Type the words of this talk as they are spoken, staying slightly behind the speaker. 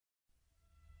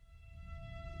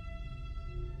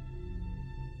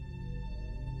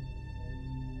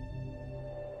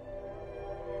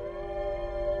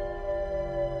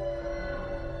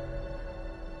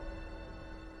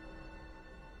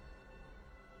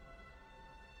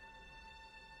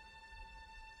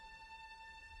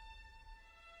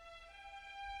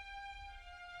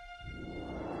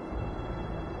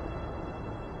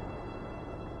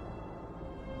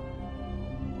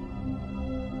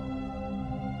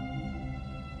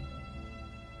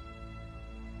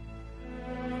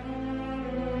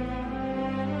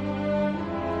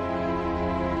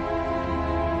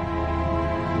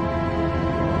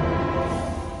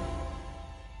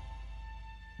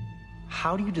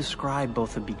How do you describe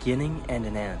both a beginning and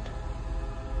an end?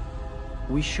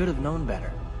 We should have known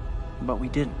better, but we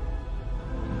didn't.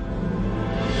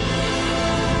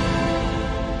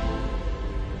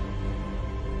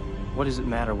 What does it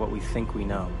matter what we think we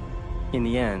know? In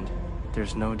the end,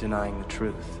 there's no denying the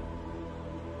truth.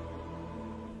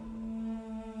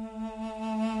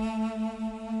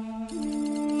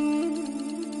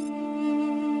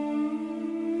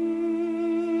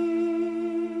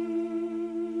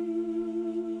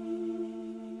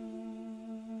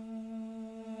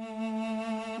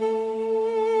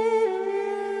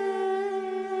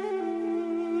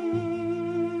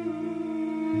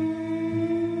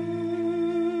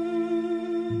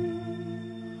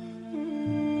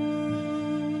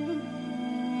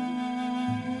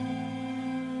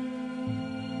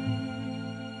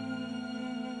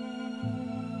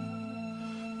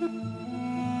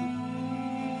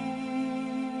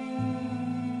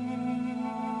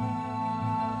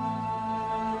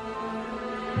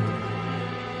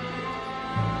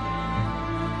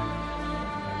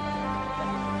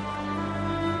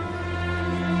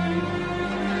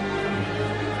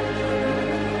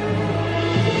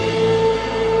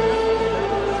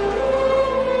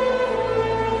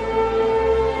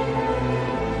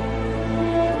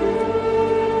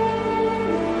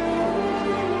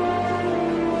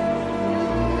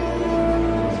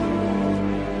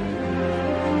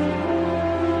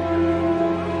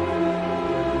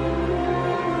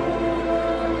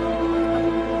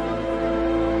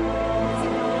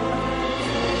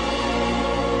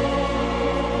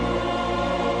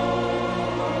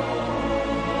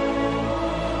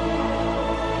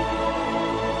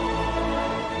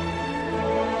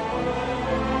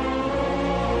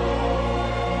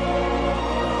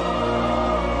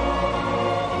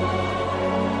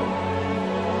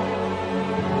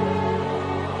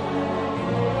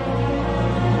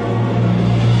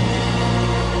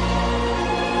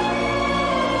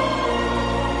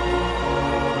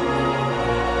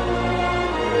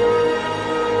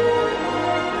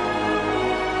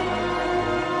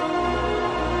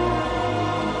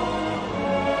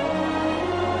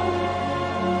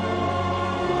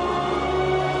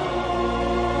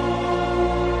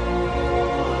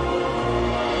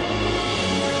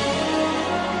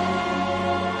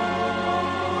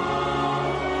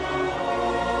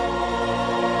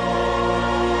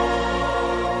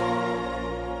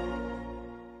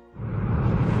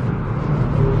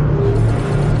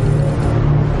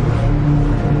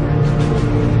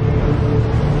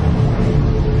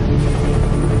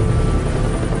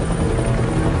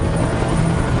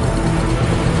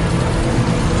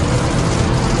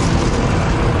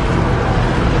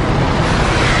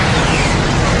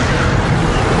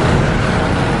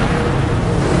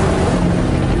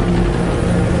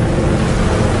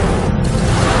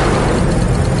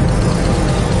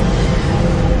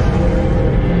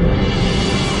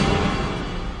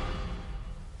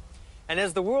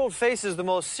 As the world faces the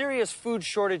most serious food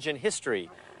shortage in history,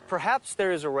 perhaps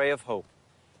there is a ray of hope.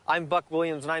 I'm Buck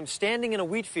Williams, and I'm standing in a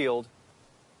wheat field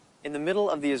in the middle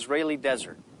of the Israeli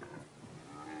desert.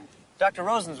 Dr.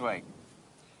 Rosenzweig,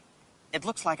 it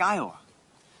looks like Iowa.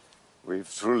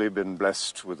 We've truly been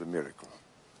blessed with a miracle.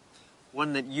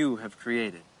 One that you have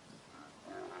created.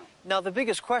 Now, the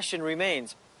biggest question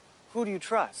remains, who do you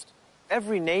trust?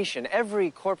 Every nation,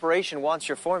 every corporation wants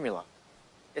your formula,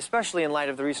 especially in light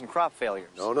of the recent crop failures.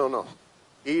 No.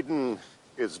 Eden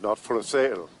is not for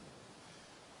sale.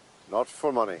 Not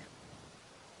for money.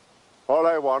 All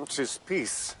I want is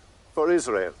peace for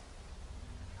Israel.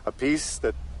 A peace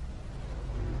that...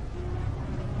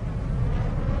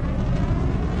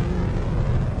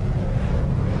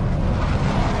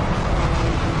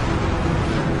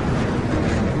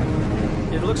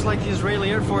 It looks like the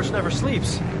Israeli Air Force never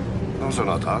sleeps. Those are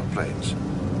not our planes.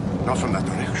 Not from that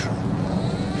direction.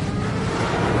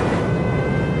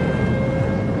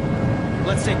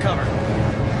 Let's take cover.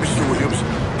 Mr. Williams,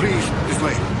 please, this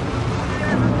way.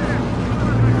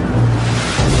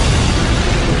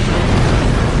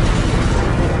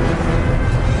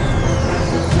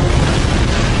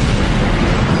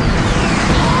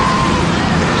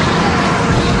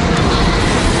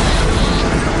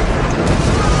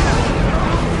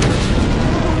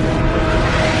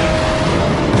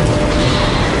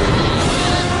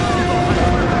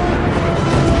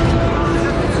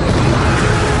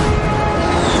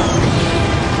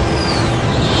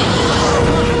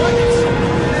 Look!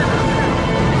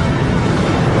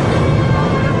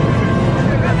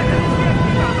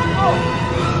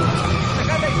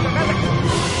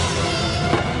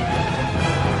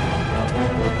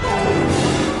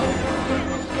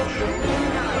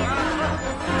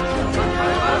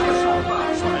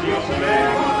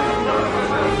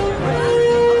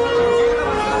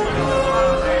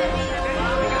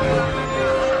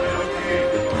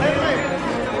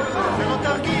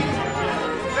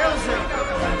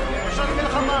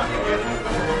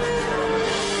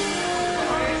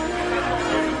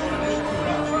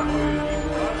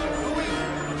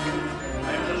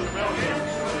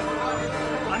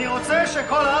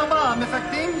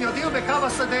 המטוסים יודיעו בקו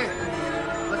השדה.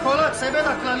 וכל הצוות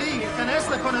הכללי ייכנס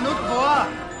לכוננות גבוהה.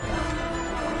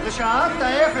 לשעת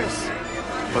האפס.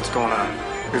 What's going on?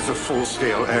 It's a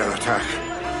full-scale air attack.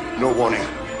 No warning.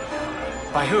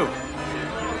 By who?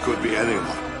 Could be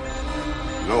anyone.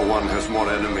 No one has more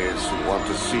enemies who want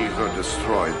to see her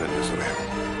destroyed than Israel.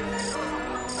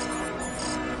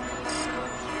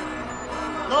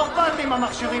 לא אכפת לי אם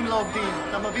המכשירים לא עובדים.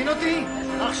 אתה מבין אותי?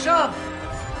 עכשיו!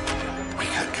 We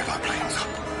can't give our planes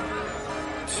up.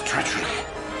 It's treachery.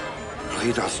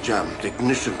 Radars jammed,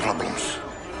 ignition problems.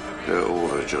 They're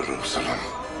over Jerusalem.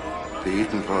 The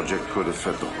Eden Project could have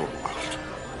fed the whole world.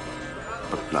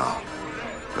 But now,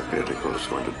 the miracle is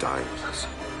going to die with us.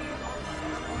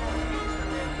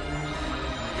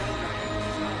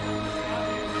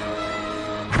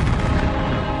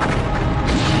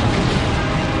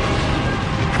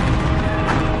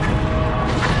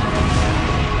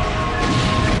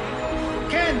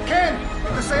 כן,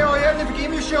 מטוסי האויב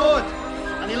נפגעים ישירות.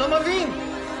 אני לא מבין.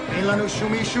 אין לנו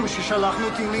שום אישור ששלחנו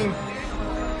טילים.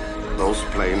 Those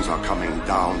planes are coming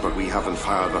down, but we haven't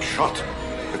fired a shot.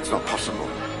 It's not possible.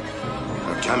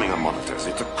 They're jamming our monitors.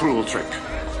 It's a cruel trick.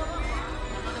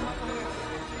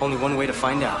 Only one way to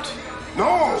find out.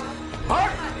 No!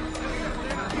 What?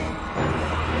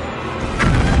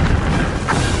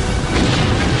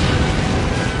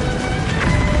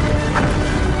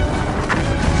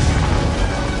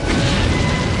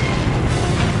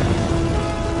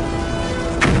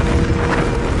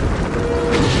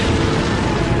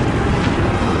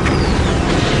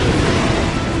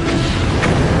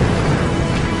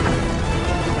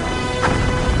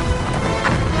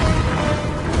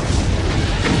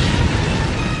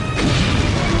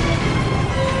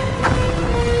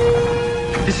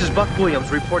 Buck Williams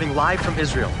reporting live from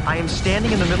Israel. I am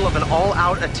standing in the middle of an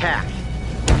all-out attack.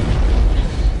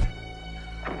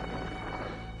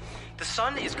 The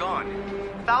sun is gone.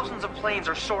 Thousands of planes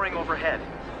are soaring overhead.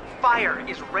 Fire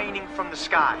is raining from the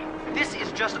sky. This is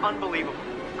just unbelievable.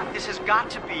 This has got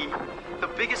to be the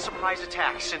biggest surprise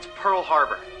attack since Pearl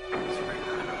Harbor.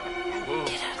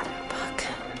 Get out of there, Buck.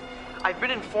 I've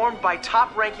been informed by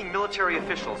top-ranking military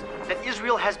officials that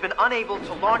Israel has been unable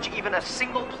to launch even a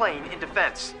single plane in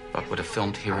defense. Buck would have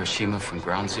filmed Hiroshima from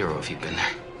ground zero if he'd been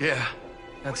there. Yeah,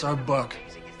 that's our Buck.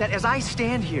 That as I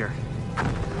stand here,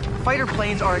 fighter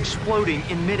planes are exploding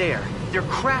in midair.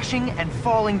 They're crashing and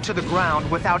falling to the ground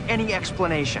without any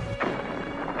explanation.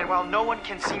 And while no one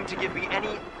can seem to give me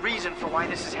any reason for why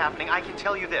this is happening, I can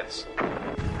tell you this.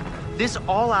 This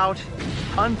all-out,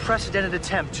 unprecedented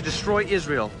attempt to destroy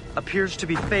Israel appears to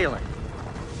be failing.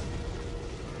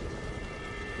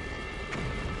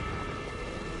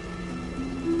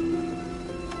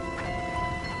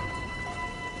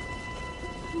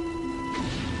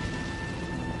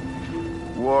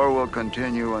 War will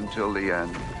continue until the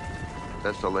end.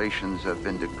 Desolations have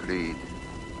been decreed.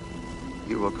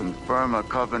 You will confirm a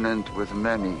covenant with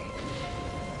many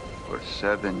for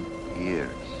 7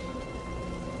 years.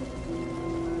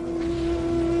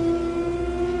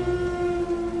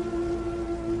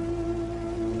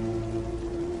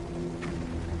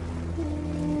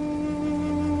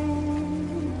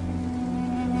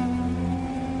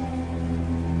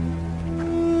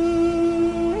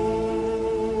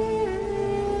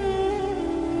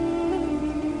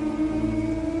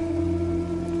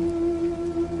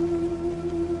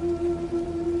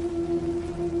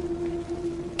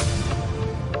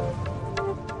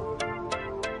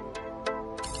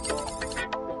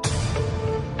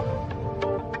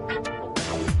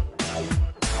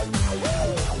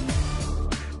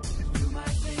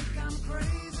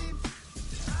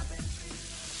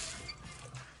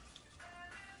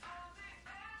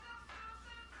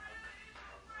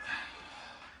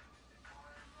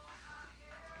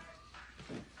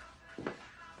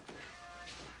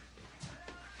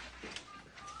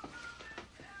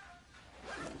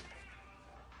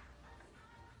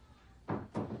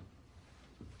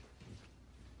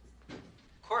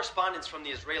 Correspondents from the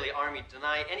Israeli army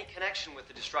deny any connection with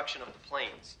the destruction of the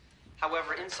planes.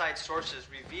 However, inside sources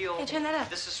reveal Hey, turn that up.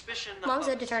 the suspicion Mom of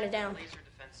said to turn it down. laser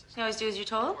defense system. You always do as you're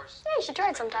told? Yeah, you should try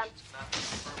it sometime.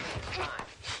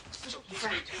 So please stay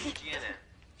tuned to GNN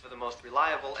for the most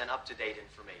reliable and up-to-date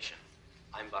information.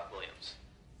 I'm Buck Williams.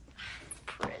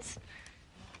 Priz.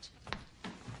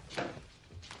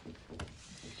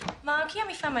 Mom, can you help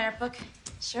me find my art book?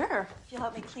 Sure. If you'll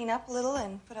help me clean up a little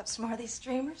and put up some more of these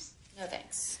streamers. No,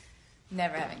 thanks.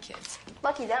 Never having kids.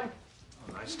 Lucky them.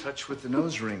 Oh, nice touch with the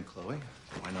nose ring, Chloe.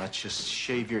 Why not just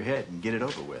shave your head and get it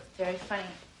over with? Very funny.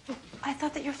 I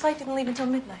thought that your flight didn't leave until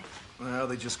midnight. Well,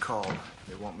 they just called.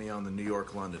 They want me on the New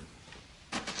York-London.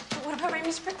 Oh, What about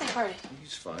Ramey's birthday party?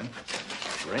 He's fine.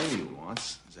 What Ramey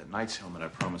wants is that knight's helmet I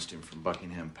promised him from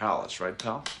Buckingham Palace, right,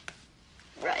 pal?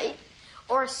 Right.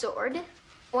 Or a sword.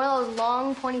 One of those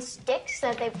long, pointy sticks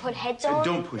that they put heads on.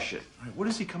 Don't push it. All right, where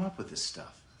does he come up with this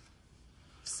stuff?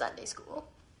 Sunday school.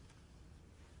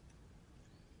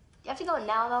 You have to go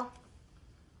now, though?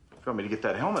 If you want me to get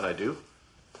that helmet, I do.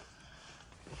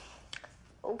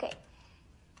 Okay.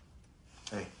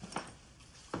 Hey.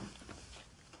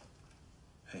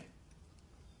 Hey.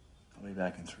 I'll be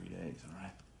back in 3 days, all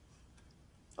right?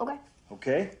 Okay.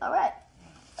 Okay? All right.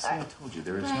 See, I told you,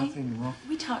 there is nothing wrong.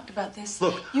 We talked about this.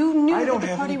 Look, you knew I don't that the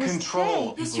have party any was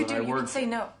control. today. Yes, you People do. that I You work can say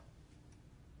no.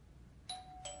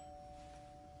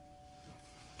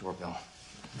 Doorbell.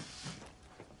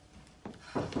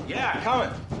 Yeah, coming.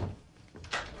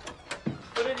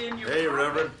 Put it in your... Hey,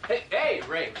 Reverend. Hey,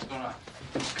 Ray, what's going on?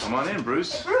 Come on in,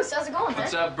 Bruce. Hey, Bruce, how's it going,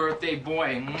 What's up, birthday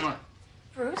boy? Mwah.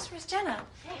 Bruce, where's Jenna?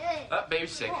 Hey.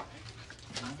 Baby's sick. Oh,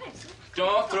 thanks.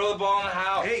 Don't throw the ball in the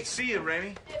house. Hey, see you,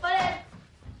 Ramey. Hey, buddy.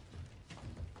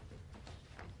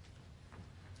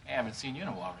 I haven't seen you in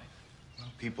a while, Ray.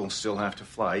 Well, people still have to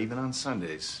fly, even on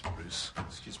Sundays, Bruce.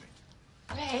 Excuse me.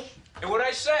 Ray. Hey, what'd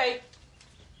I say?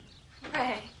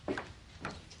 Ray.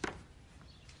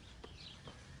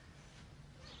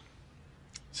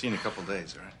 See you in a couple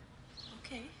days, all right?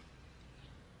 Okay.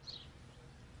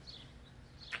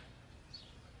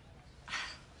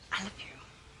 I love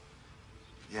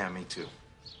you. Yeah, me too.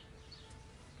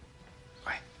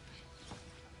 Bye.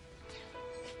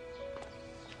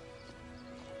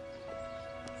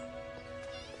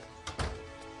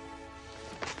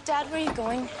 Dad, where are you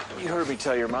going? You heard me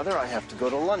tell your mother I have to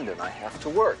go to London. I have to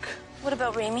work. What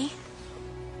about Ramey?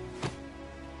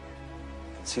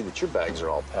 I can see that your bags are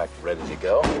all packed, ready to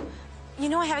go. You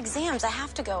know I have exams. I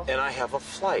have to go. And I have a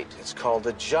flight. It's called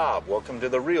a job. Welcome to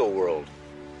the real world.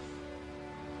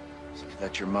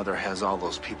 That your mother has all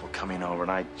those people coming over,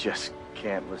 and I just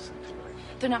can't listen to her.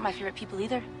 They're not my favorite people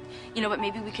either. You know, but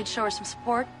maybe we could show her some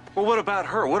support. Well, what about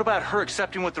her? What about her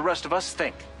accepting what the rest of us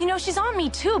think? You know, she's on me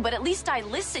too, but at least I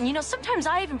listen. You know, sometimes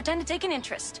I even pretend to take an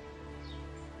interest.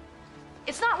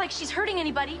 It's not like she's hurting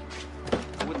anybody.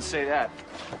 I wouldn't say that.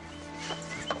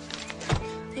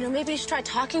 You know, maybe you should try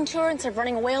talking to her instead of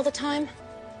running away all the time.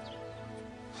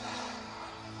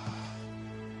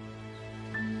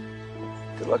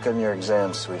 Good luck on your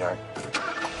exams, sweetheart.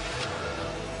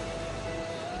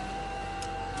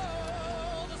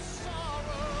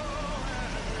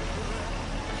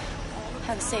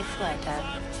 Have a safe flight,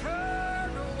 Dad.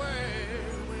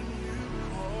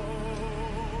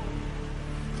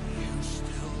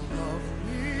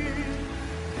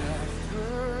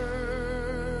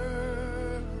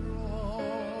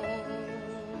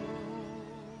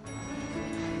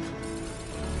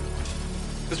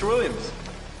 Mr. Williams.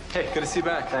 Hey, good to see you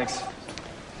back. Thanks.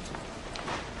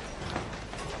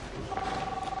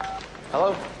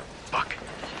 Hello? Buck,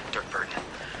 Dirk Burton.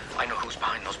 I know who's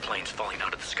behind those planes falling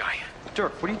out of the sky.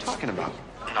 Dirk, what are you talking about?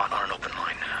 Not on an open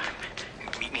line.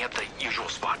 Meet me at the usual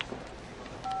spot.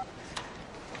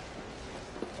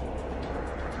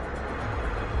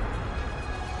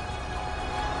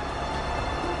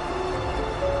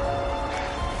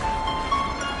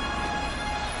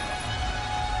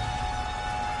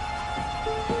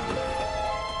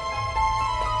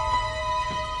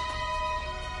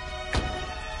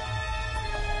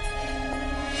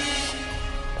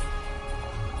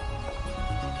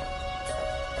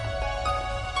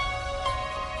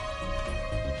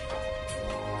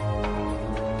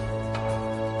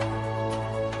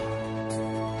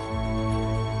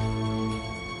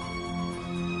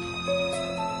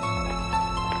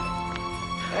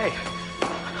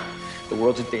 The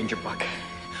world's in danger, Buck.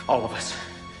 All of us.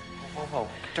 Whoa, whoa,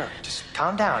 Dirk, just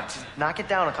calm down. Just knock it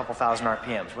down a couple thousand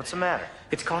RPMs. What's the matter?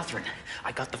 It's Cawthron.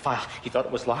 I got the file. He thought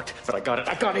it was locked, but I got it.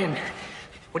 I got in.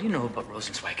 What do you know about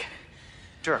Rosenzweig?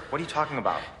 Dirk, what are you talking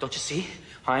about? Don't you see?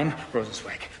 I'm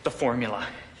Rosenzweig. The formula.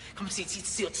 Come see,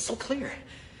 it's so clear.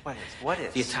 What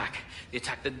is? The attack.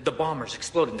 The bombers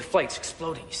exploding, the flights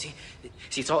exploding, you see?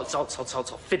 See, it's all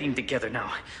fitting together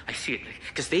now. I see it,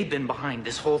 because they've been behind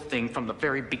this whole thing from the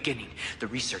very beginning. The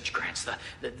research grants,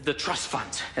 the trust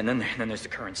funds, and then there's the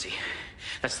currency.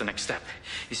 That's the next step.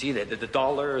 You see, the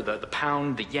dollar, the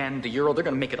pound, the yen, the euro, they're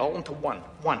gonna make it all into one.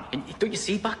 And don't you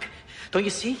see, Buck? Don't you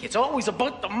see? It's always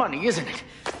about the money, isn't it?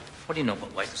 What do you know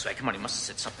about Rosenzweig? Come on, he must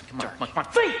have said something. Come on.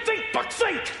 Fate, Buck,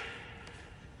 fate!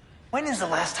 When is the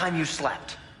last time you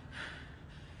slept?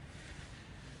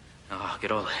 Oh, I'll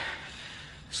get all the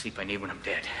sleep I need when I'm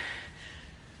dead.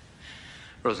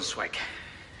 Rosenzweig.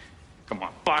 Come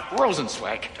on, Buck,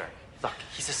 Rosenzweig. Look,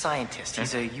 he's a scientist.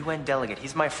 He's a UN delegate.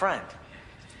 He's my friend.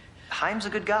 Chaim's a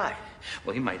good guy.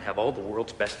 Well, he might have all the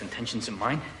world's best intentions in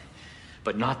mind,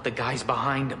 but not the guys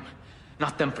behind him.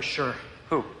 Not them for sure.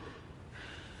 Who?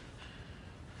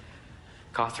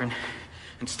 Catherine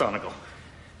and Stonigal.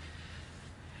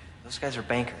 Those guys are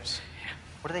bankers.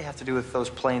 What do they have to do with those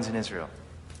planes in Israel?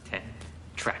 10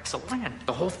 tracts of land,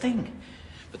 the whole thing.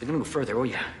 But they're gonna go further. Oh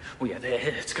yeah,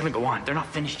 it's gonna go on. They're not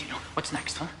finished, you know. What's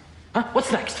next, huh? Huh?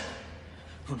 What's next?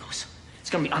 Who knows? It's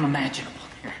gonna be unimaginable.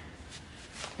 Here,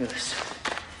 look at this.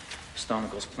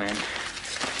 Stonigal's plan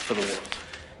for the world.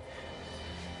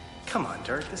 Come on,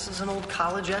 Dirk. This is an old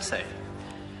college essay.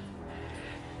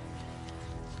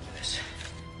 Look at this.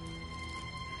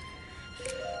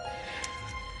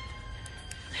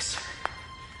 This.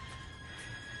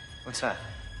 What's that?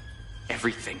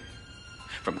 Everything.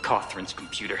 From Catherine's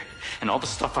computer and all the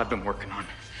stuff I've been working on.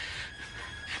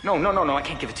 No, I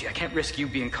can't give it to you. I can't risk you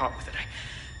being caught with it.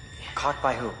 Caught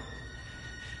by who?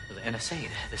 The NSA,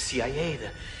 the CIA,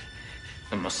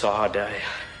 the Mossad.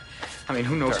 I mean,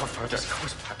 who knows how far this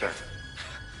goes, Parker.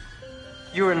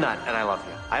 You're a nut, and I love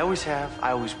you. I always have,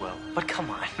 I always will. But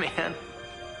come on, man.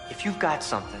 If you've got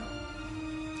something,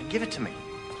 then give it to me,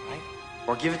 all right?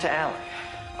 Or give it to Allie.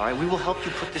 All right, we will help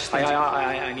you put this thing together.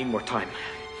 I need more time.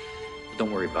 But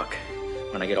don't worry, Buck.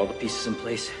 When I get all the pieces in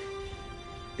place,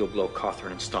 you'll blow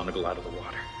Catherine and Stonigal out of the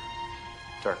water.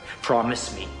 Dirk.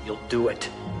 Promise me you'll do it.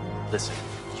 Listen,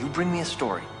 you bring me a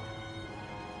story,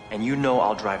 and you know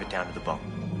I'll drive it down to the bone.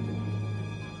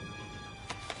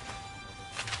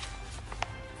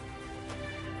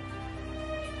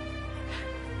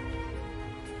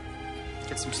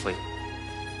 Get some sleep.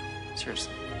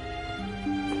 Seriously.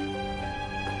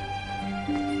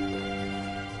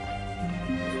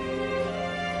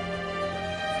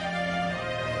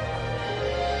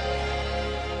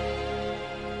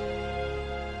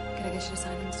 Could I get you to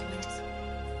sign in, please?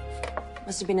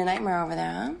 Must have been a nightmare over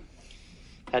there, huh?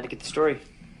 Had to get the story.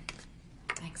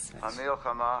 Thanks.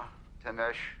 המלחמה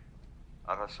תמש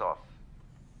עד הסוף.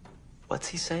 What's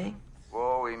he saying?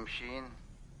 והוא המשיך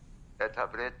את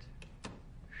הברית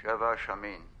 7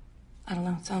 שנים. I don't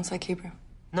know. It sounds like Hebrew.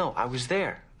 No, I was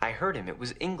there. I heard him. It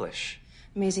was English.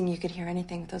 Amazing you could hear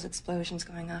anything with those explosions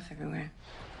going off everywhere.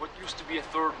 What used to be a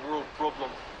third world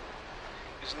problem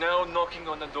is now knocking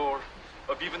on the door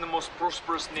of even the most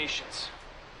prosperous nations.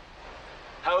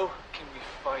 How can we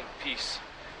find peace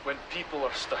when people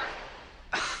are starving?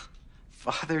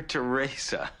 Father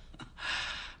Teresa.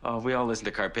 Oh, if we all listen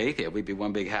to Carpathia, we'd be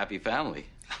one big happy family.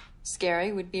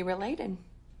 Scary would be related.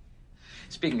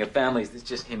 Speaking of families, this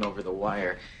just came over the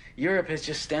wire. Europe has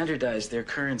just standardized their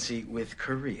currency with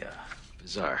Korea.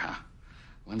 Bizarre, huh?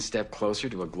 One step closer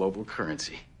to a global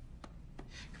currency.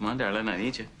 Come on, darling, I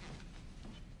need you.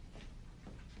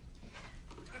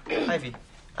 Ivy,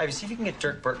 see if you can get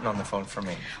Dirk Burton on the phone for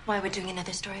me. Why, we're doing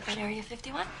another story about Area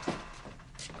 51?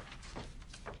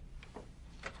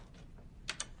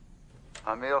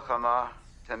 המלחמה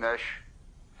תמש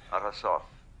עד הסוף.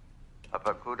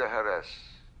 הפקוד ההרס.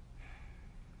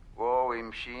 והוא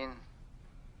המשיך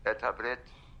את הברית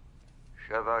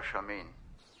 7 שנים.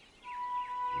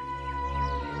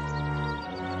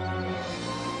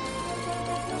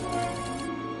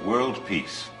 World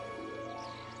peace.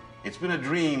 It's been a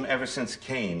dream ever since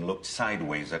Cain looked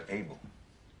sideways at Abel.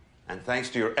 And thanks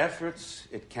to your efforts,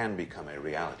 it can become a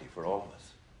reality for all of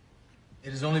us. It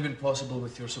has only been possible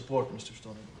with your support, Mr.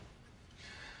 Stonigal.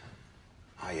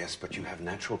 Ah, yes, but you have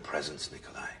natural presence,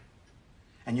 Nicolae.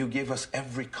 And you give us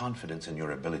every confidence in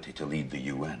your ability to lead the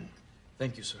UN.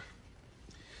 Thank you, sir.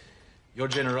 Your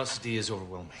generosity is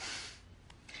overwhelming.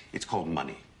 It's called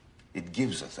money. It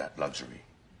gives us that luxury.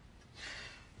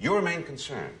 Your main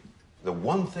concern, the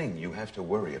one thing you have to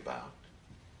worry about,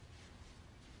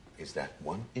 is that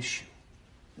one issue,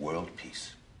 world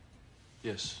peace.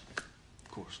 Yes,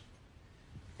 of course.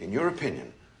 In your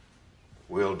opinion,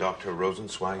 will Dr.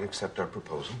 Rosenzweig accept our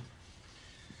proposal?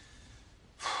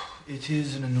 It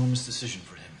is an enormous decision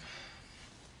for him.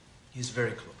 He's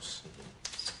very close.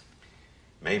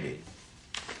 Maybe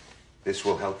this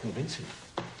will help convince him.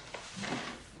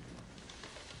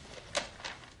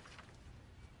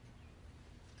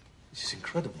 This is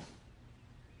incredible.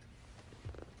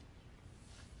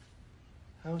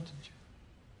 How did you?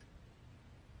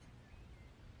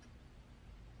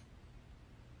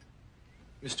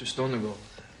 Mr. Stonigal,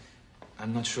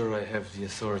 I'm not sure I have the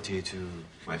authority to...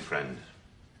 My friend,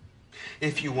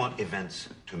 if you want events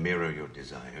to mirror your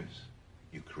desires,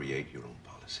 you create your own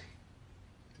policy.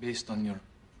 Based on your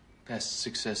past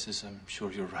successes, I'm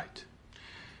sure you're right.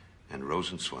 And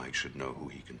Rosenzweig should know who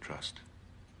he can trust.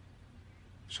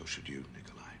 So should you,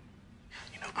 Nicolae.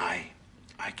 You know,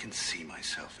 I can see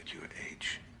myself at your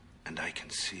age And I can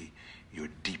see your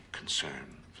deep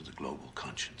concern for the global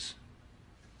conscience.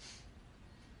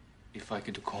 If I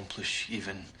could accomplish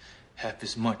even half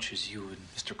as much as you and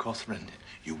Mr. Cawthron did.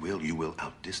 You will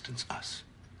outdistance us.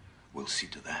 We'll see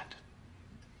to that.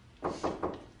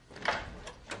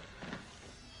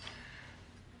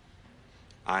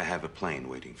 I have a plane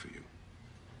waiting for you.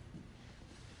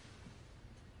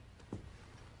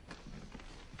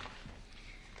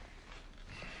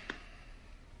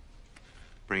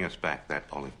 Bring us back that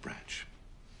olive branch.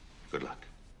 Good luck.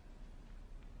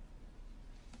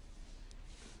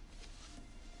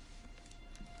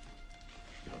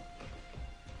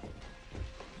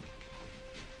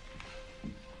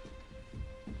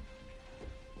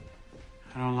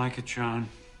 I don't like it, John.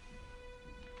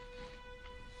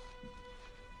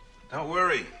 Don't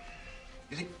worry.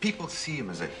 You see, people see him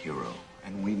as a hero,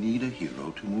 and we need a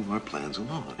hero to move our plans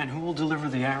along. And who will deliver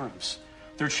the Arabs?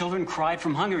 Their children cried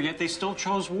from hunger, yet they still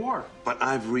chose war. But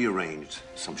I've rearranged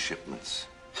some shipments.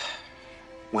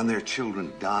 When their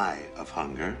children die of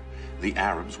hunger, the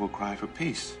Arabs will cry for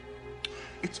peace.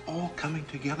 It's all coming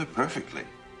together perfectly.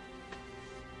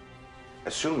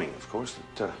 Assuming, of course,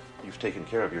 that you've taken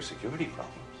care of your security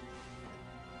problems.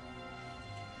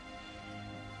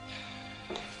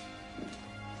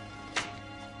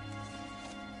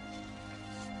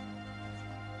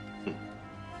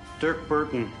 Dirk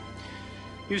Burton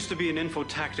used to be an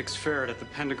info-tactics ferret at the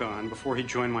Pentagon before he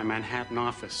joined my Manhattan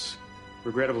office.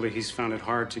 Regrettably, he's found it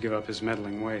hard to give up his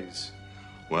meddling ways.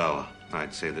 Well,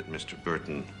 I'd say that Mr.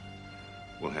 Burton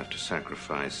will have to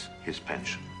sacrifice his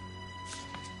pension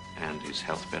and his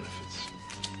health benefits.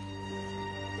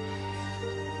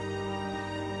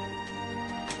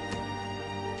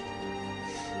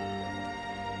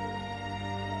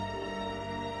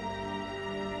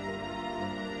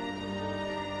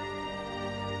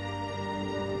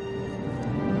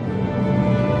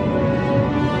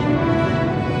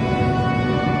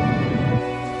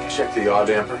 Check the yaw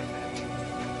damper.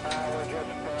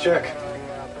 Check.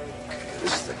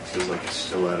 This thing feels like it's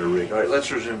still out of rig. All right, let's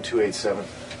resume 287.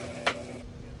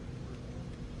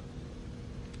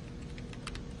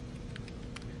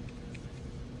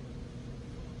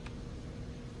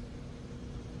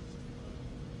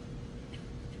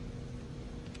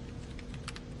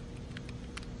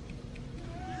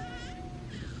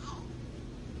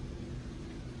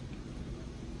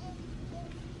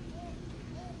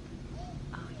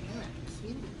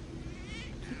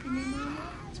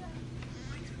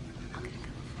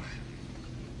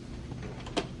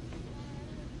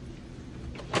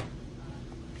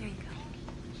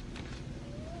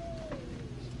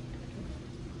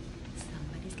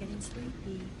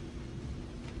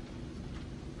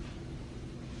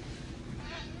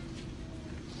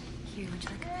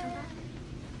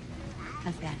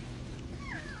 How's that?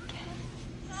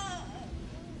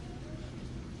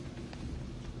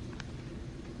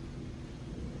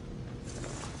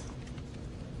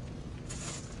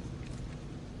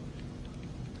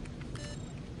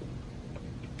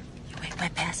 You wake my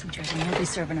passengers and you'll be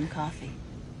serving them coffee.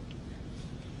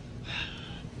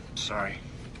 Sorry.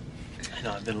 I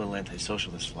know, I've been a little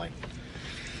antisocial this flight.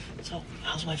 So,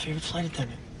 how's my favorite flight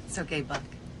attendant? It's okay, Buck.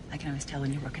 I can always tell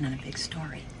when you're working on a big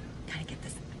story. Gotta get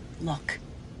this look.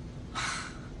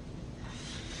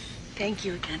 Thank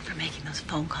you again for making those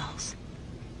phone calls.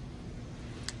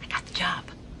 I got the job.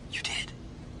 You did?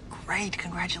 Great,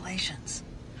 congratulations.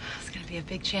 It's gonna be a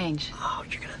big change. Oh,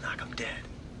 you're gonna knock them dead.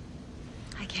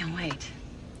 I can't wait.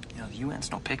 You know, the UN's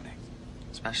no picnic.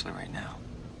 Especially right now.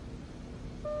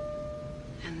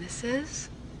 And this is?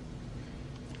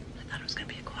 I thought it was gonna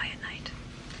be a quiet night.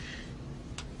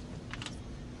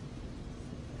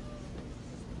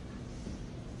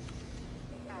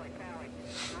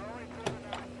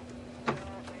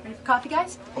 Ready for coffee,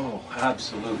 guys? Oh,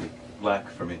 absolutely. Black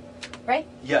for me. Right?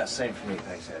 Yeah, same for me.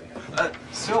 Thanks, Hattie.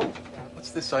 So,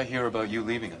 what's this I hear about you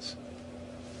leaving us?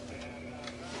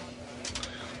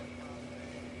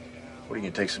 What, are you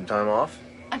gonna take some time off?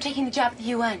 I'm taking the job at the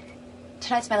UN.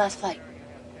 Tonight's my last flight.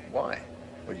 Why?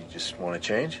 What, you just want to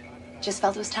change? Just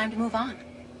felt it was time to move on.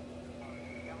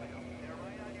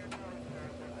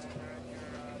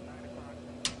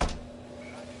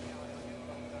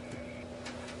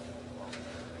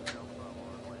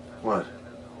 What?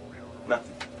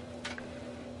 Nothing.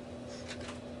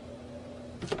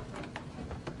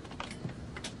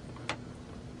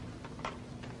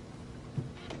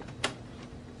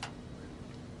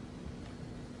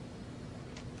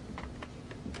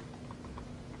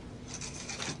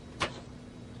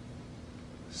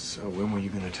 So when were you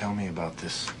going to tell me about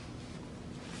this?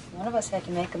 One of us had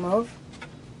to make a move.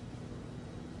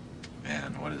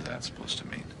 Man, what is that supposed to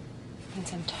mean?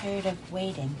 Means I'm tired of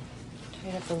waiting.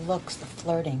 Tired of the looks, the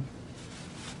flirting.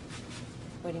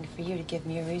 Waiting for you to give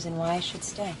me a reason why I should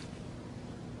stay.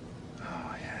 Oh,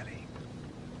 Hattie.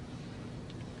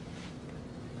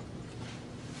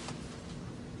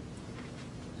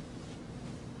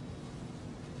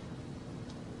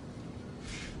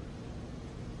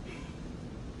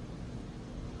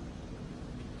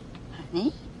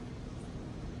 Honey?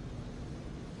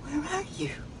 Where are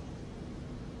you?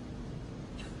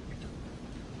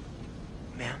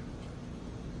 Ma'am?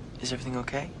 Is everything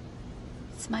okay?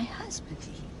 It's my husband.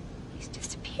 He's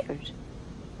disappeared.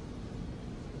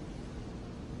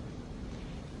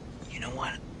 You know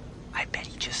what? I bet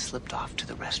he just slipped off to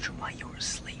the restroom while you were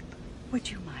asleep. Would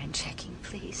you mind checking,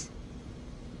 please?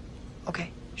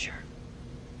 Okay, sure.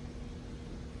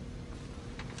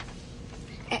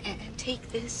 And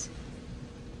take this.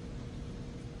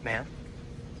 Ma'am?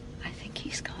 I think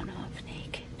he's gone off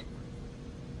naked.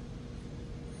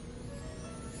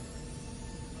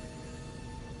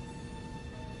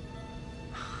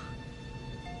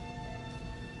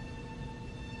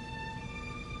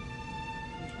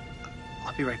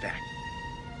 I'll be right back.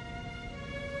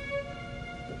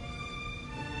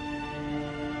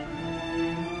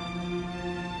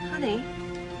 Honey,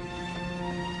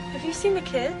 have you seen the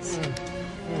kids?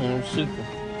 Super.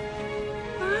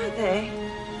 Where are they?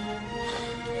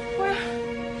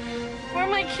 Where are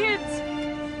my kids?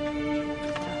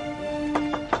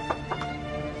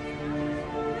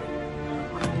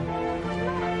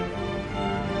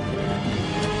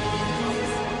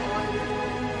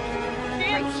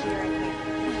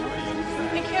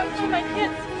 I can't find my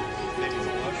kids.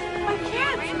 My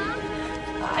kids!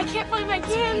 I can't find my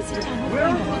kids. Where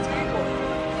are those people?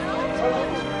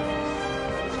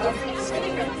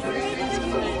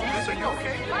 Are you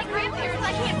okay? My grandparents,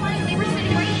 I can't find them. They were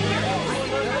sitting right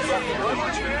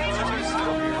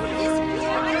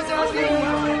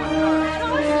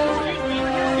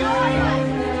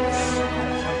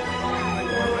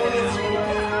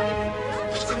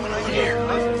What's going on here?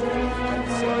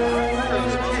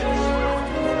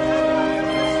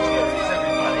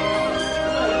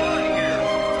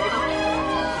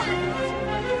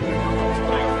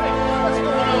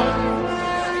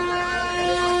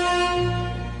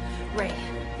 Ray.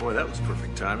 Boy, that was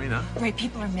perfect timing, huh? Ray,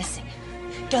 people are missing.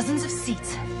 Dozens of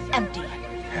seats empty.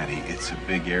 Hattie, it's a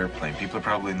big airplane. People are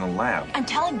probably in the lab. I'm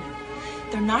telling you,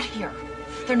 they're not here.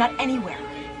 They're not anywhere.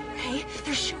 Okay?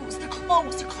 Their shoes, their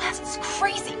clothes, their glasses. It's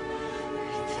crazy.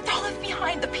 They're all left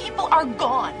behind. The people are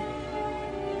gone.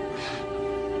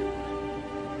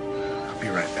 I'll be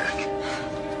right back.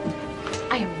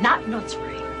 I am not nuts,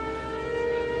 Ray.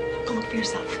 Go look for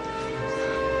yourself.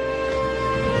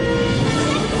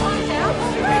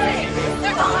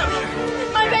 They're gone.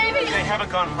 My baby. They haven't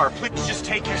gone far. Please just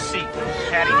take your seat.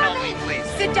 Hattie, help me, please.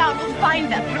 Sit down. We'll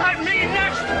find them. Not me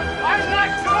next. I'm not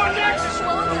going next.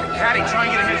 Hattie, try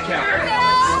and get a head count.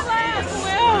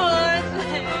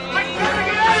 I gotta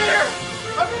get out of here.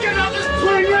 I'm getting out of this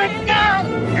plane right now.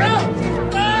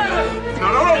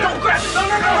 No, don't grab it.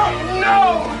 No.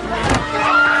 Get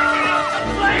out the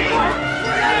plane.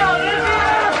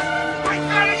 I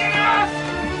gotta get out.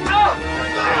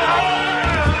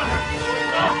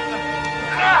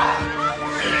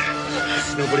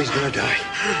 Nobody's gonna die.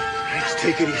 Just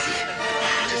take it easy.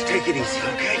 Just take it easy,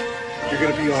 okay? You're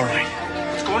gonna be all right.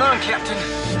 What's going on, Captain?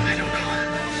 I don't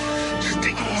know. Just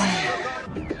take it easy.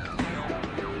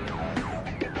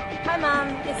 Hi, Mom.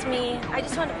 It's me. I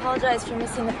just want to apologize for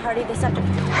missing the party this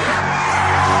afternoon.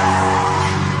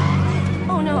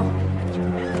 Oh, no.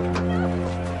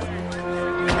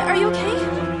 Are you okay?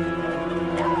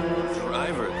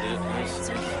 Driver, there's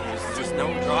just no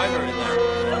driver in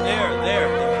there. There.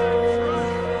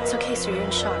 It's okay, sir. You're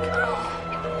in shock.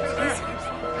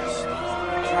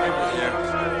 Driver there.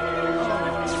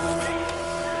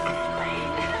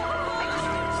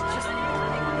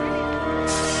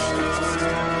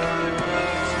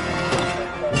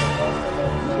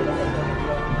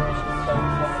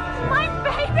 My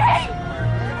baby!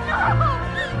 No!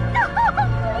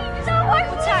 Please, no!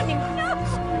 What's happening? No!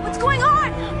 What's going on?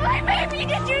 My baby,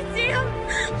 did you see him?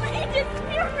 He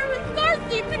disappeared from his car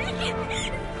seat, but his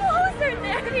clothes are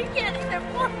there. He can't even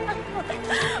walk.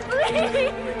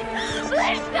 Please!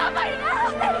 Please, somebody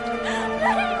help me!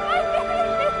 Please, my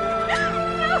baby!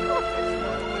 No!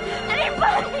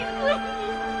 Anybody, please!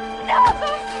 No!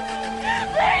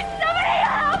 Please, somebody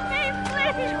help me,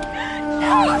 please!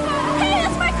 No! Hey,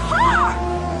 that's my car!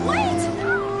 Wait!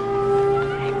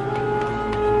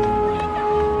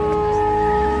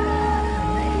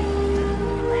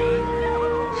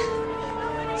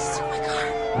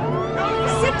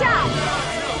 Sit down!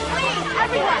 Please, I'm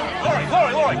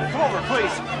everyone! Lori, come over,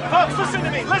 please. Folks, listen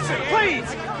to me. Listen, please.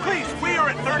 Please, we are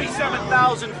at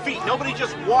 37,000 feet. Nobody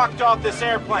just walked off this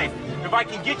airplane. If I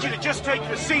can get you to just take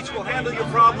your seats, we'll handle your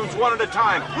problems one at a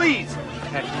time. Please.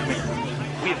 Hattie,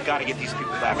 we have got to get these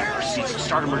people back in our seats and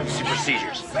start emergency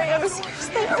procedures. Ray, I'm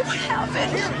scared there. What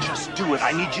happened? Just do it.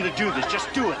 I need you to do this.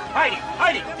 Just do it. Heidi,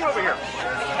 get over here.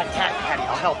 Hattie,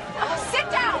 I'll help. Sit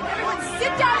down! Everyone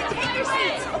sit down and take your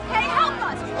seats, okay? Help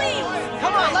us, please!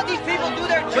 Come on, let these people do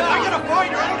their job. I gotta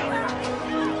find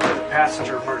her.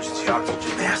 Passenger emergency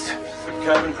oxygen mask. The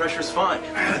cabin pressure's fine.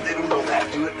 They don't know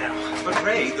that. Do it now. But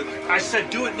Ray, I said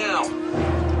do it now.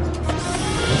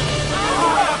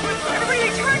 Everybody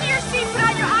return to your seat, put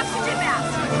on your oxygen mask.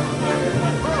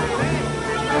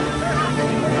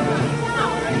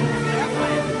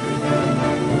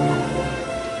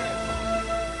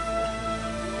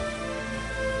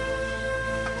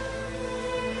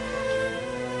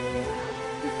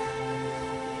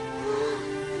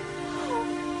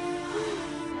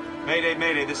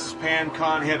 Mayday, this is Pan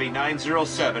Con Heavy,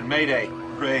 907, Mayday.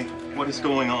 Ray, what is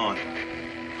going on?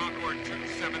 Concord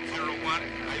 2701,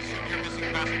 I assume you're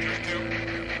missing passengers too?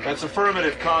 That's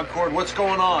affirmative, Concord. What's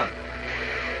going on?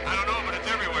 I don't know, but it's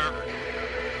everywhere.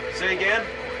 Say again?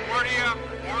 LaGuardia,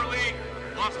 Morley,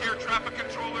 lost air traffic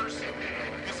controllers,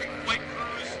 missing flight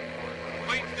crews,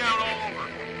 planes down all over.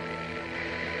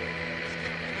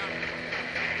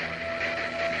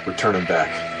 We're turning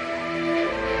back.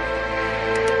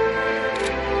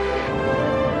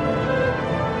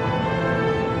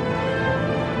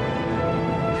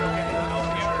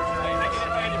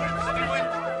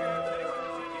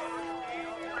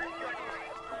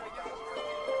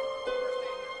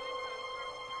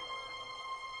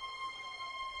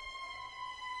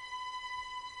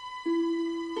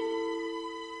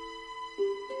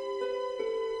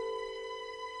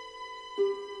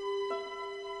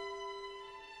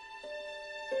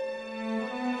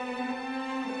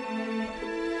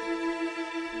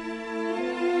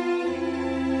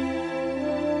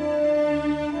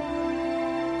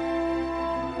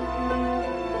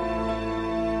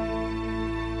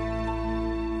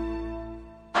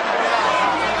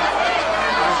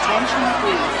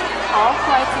 All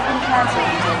flights have been canceled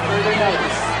until further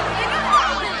notice.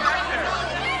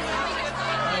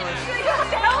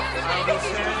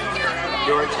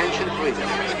 Your attention, please. The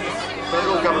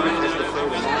federal government has declared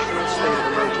a national state of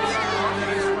emergency.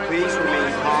 Please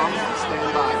remain calm and stand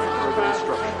by for further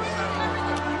instructions.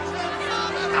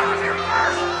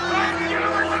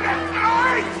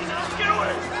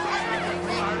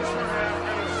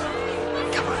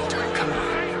 Come on, Dirk, come on.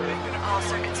 All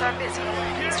circuits are busy.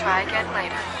 Please try again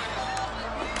later.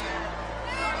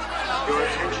 Your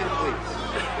attention, please.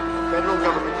 The federal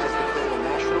government has declared a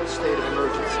national state of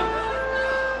emergency.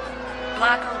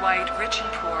 Black or white, rich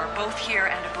and poor, both here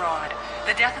and abroad,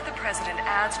 the death of the president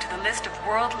adds to the list of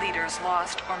world leaders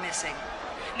lost or missing.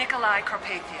 Nicolae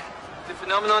Carpathia. The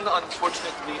phenomenon,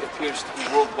 unfortunately, appears to be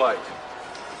worldwide.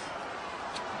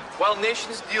 While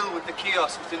nations deal with the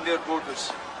chaos within their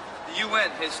borders, the UN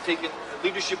has taken a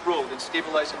leadership role in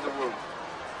stabilizing the world.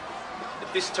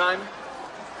 At this time,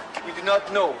 we do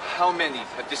not know how many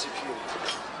have disappeared.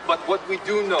 But what we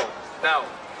do know now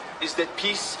is that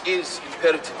peace is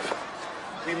imperative.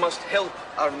 We must help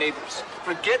our neighbors.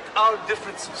 Forget our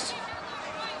differences.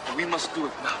 We must do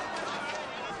it now.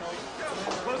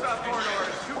 Close out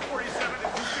corridors 247 to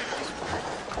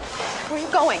 250. Where are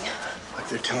you going? Like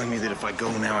they're telling me that if I go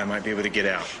now, I might be able to get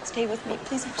out. Stay with me,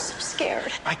 please. I'm so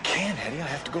scared. I can't, Hattie. I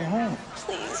have to go home.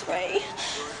 Please, Ray.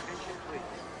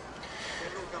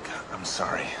 God, I'm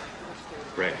sorry.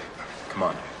 Ray, come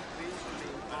on.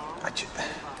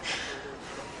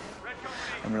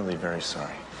 I'm really very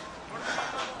sorry.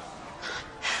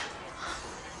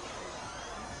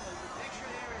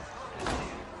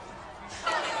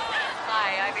 Hi,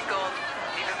 Ivy Gold.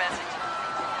 Leave a message.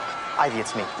 Ivy,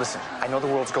 it's me. Listen, I know the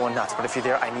world's going nuts, but if you're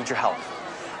there, I need your help.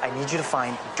 I need you to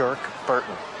find Dirk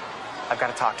Burton. I've got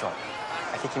to talk to him.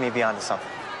 I think he may be onto something.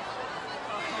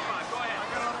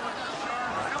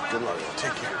 Good luck.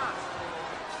 Take care.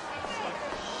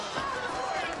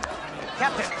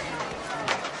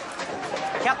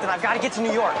 Captain, I've got to get to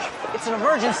New York. It's an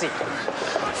emergency.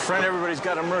 Friend, everybody's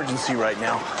got an emergency right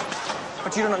now.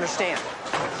 But you don't understand.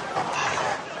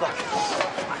 Look,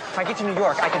 if I get to New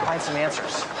York, I can find some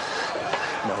answers.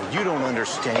 No, you don't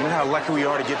understand. You know how lucky we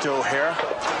are to get to O'Hare?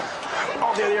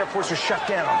 All the other airports are shut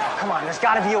down. Come on, there's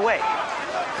got to be a way.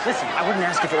 Listen, I wouldn't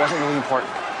ask if it wasn't really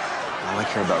important. All I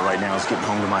care about right now is getting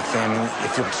home to my family.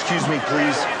 If you'll excuse me,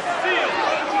 please.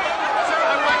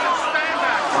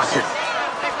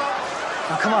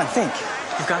 Now, come on, think.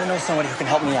 You've got to know somebody who can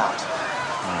help me out.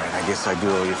 All right, I guess I do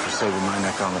owe you for saving my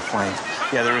neck on the plane.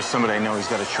 Yeah, there is somebody I know. He's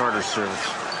got a charter service.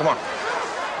 Come on.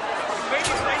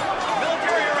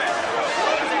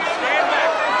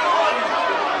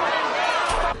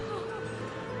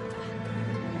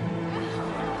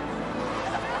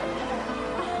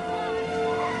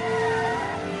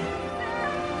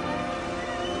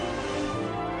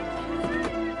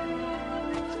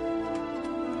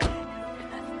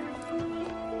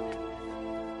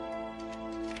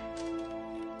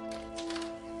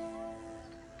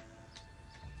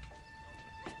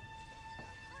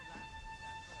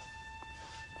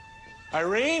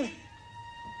 Irene?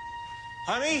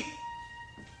 Honey?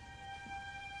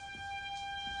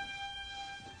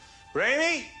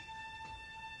 Raimi?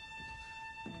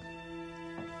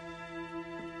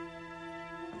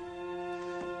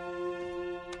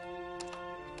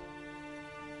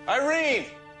 Irene!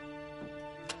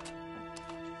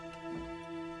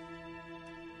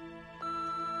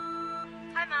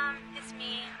 Hi, Mom. It's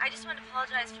me. I just want to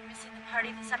apologize for missing the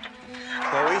party this afternoon.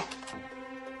 Chloe?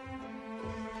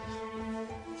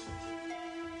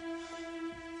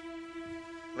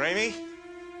 Raimi?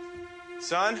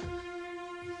 Son?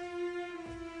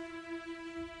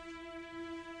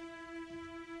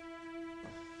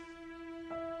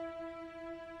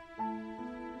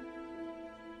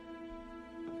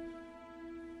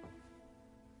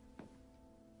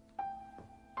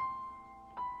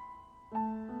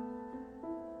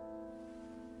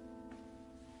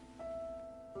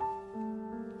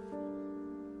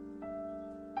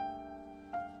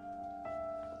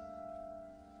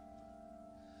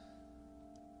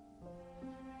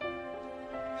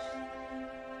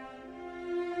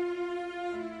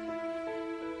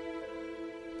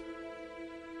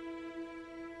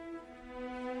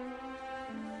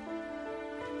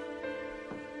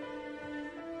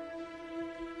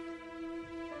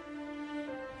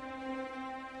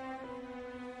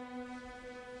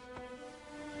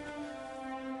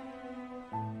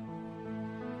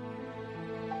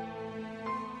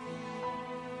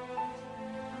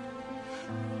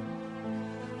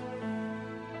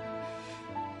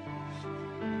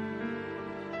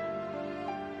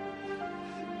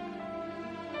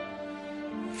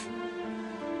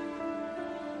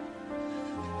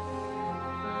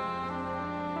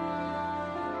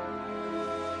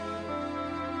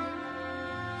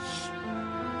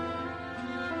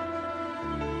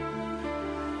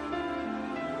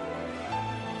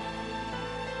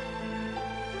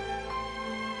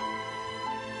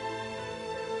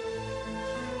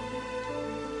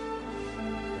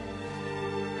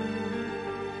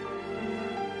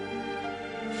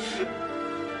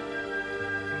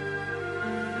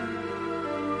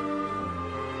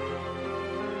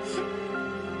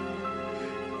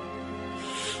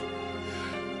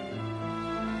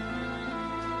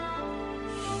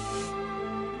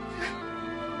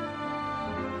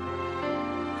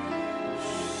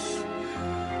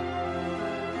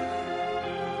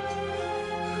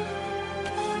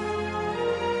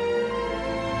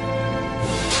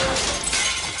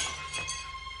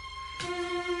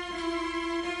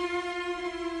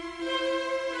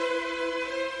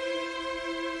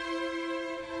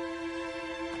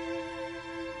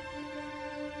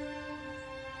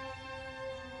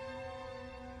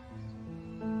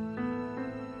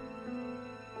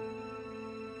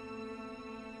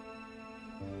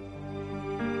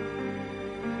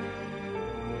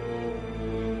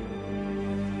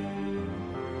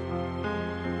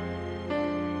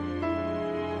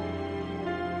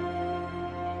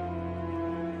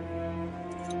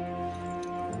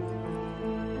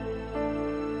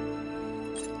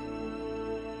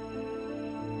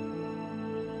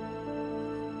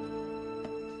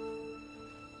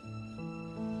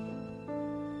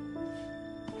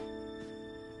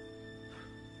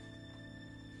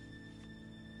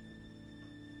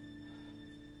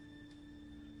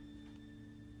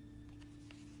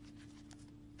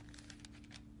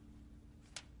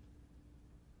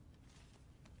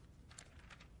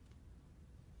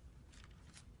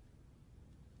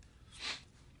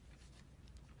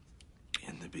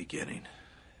 Beginning.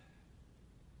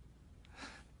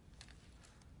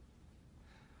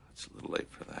 It's a little late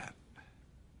for that.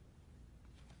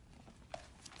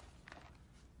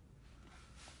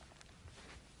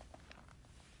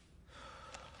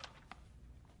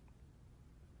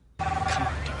 Come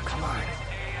on, dude, come on.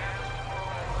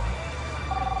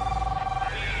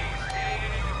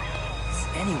 Is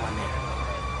anyone there?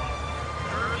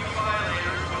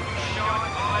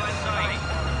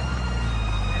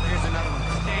 Here's another one.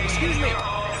 Excuse me!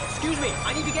 Excuse me!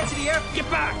 I need to get to the air. Get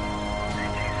back!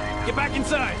 Get back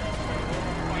inside!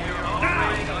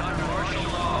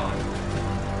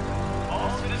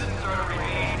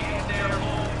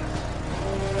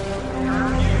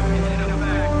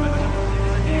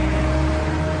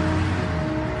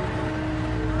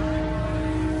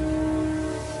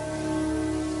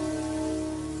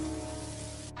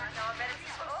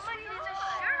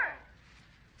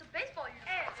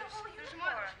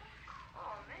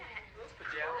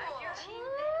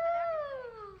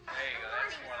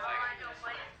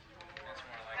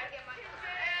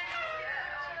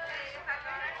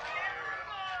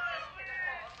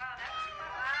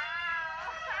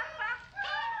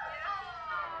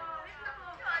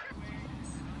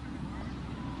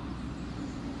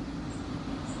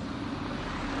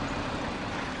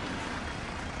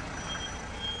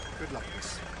 like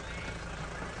this.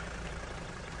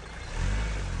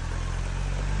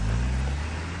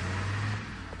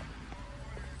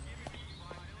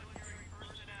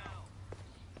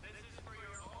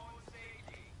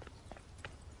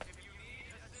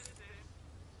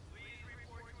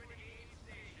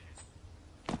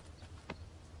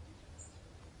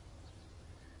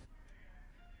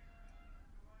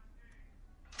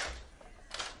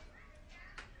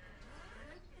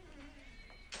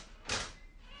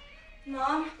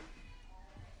 Mom?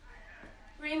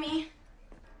 Remy?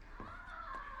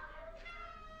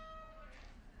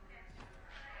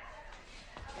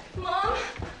 Mom?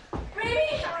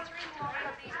 Remy?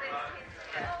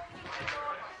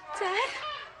 Dad?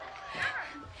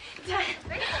 Dad?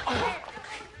 Oh.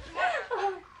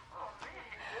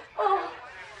 Oh.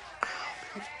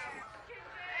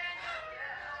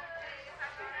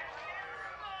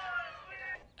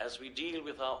 As we deal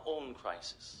with our own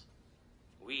crisis,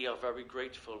 we are very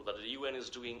grateful that the UN is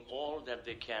doing all that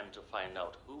they can to find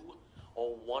out who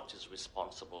or what is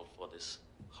responsible for this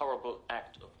horrible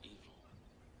act of evil.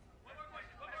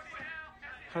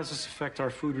 How does this affect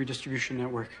our food redistribution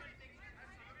network?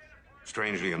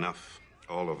 Strangely enough,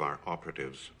 all of our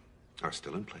operatives are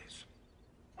still in place.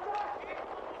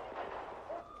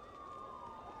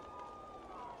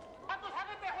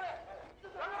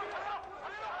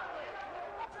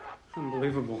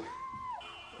 Unbelievable.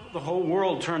 The whole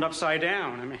world turned upside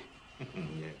down. I mean...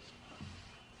 Yes.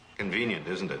 Convenient,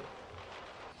 isn't it?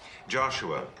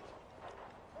 Joshua,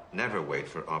 never wait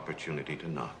for opportunity to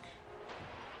knock.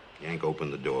 Yank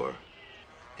open the door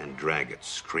and drag it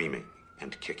screaming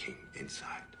and kicking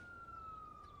inside.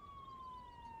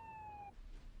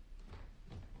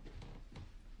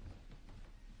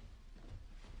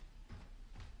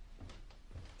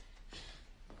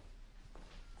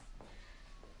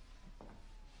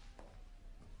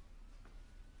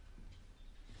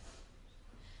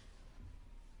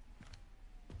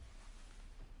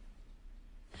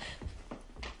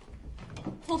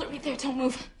 Hold it right there. Don't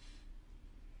move.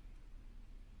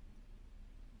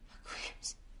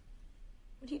 Williams,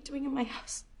 what are you doing in my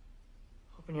house?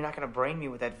 Hoping you're not going to brain me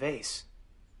with that vase.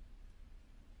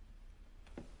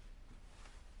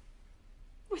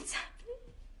 What's happening?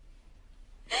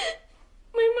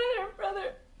 My mother and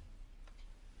brother.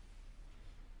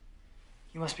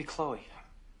 You must be Chloe.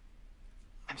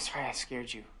 I'm sorry I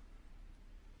scared you.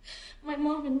 My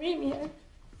mom and Remy.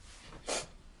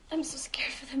 I'm so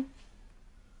scared for them.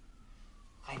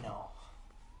 I know.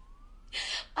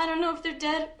 I don't know if they're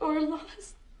dead or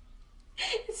lost.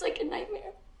 It's like a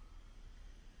nightmare.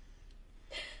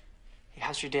 Hey,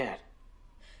 how's your dad?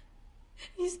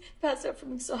 He's passed out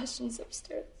from exhaustion. He's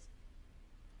upstairs.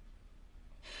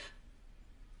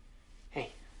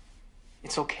 Hey,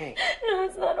 it's okay. No,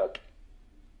 it's not okay.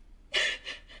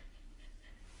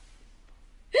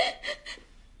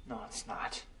 No, it's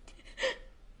not.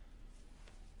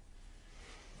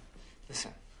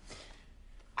 Listen,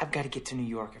 I've got to get to New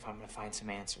York if I'm going to find some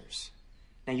answers.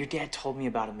 Now, your dad told me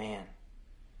about a man.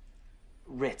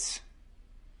 Ritz.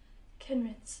 Ken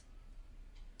Ritz.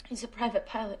 He's a private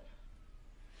pilot.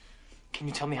 Can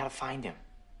you tell me how to find him?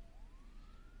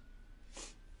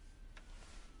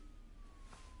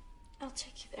 I'll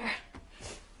take you there.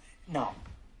 No.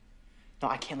 No,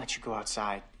 I can't let you go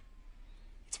outside.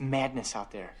 It's madness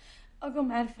out there. I'll go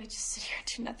mad if I just sit here and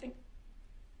do nothing.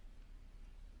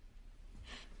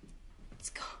 Let's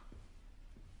go.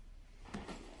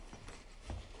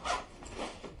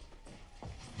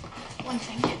 One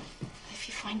thing. If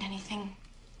you find anything,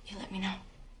 you let me know.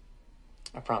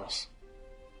 I promise.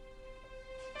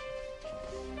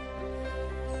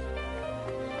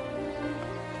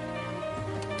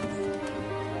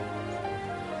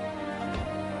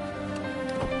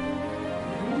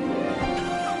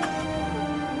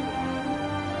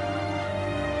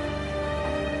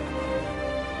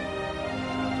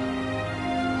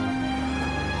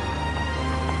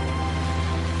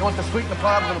 You want to sweeten the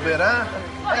pot a little bit, huh?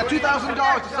 I got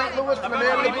 $2,000 to St. Louis for an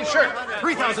air blue shirt.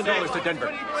 $3,000 to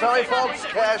Denver. Sorry, folks,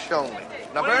 cash only.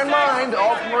 Now, bear in mind,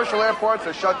 all commercial airports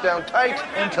are shut down tight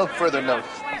until further notice.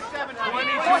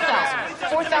 4,000.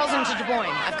 4,000 to Des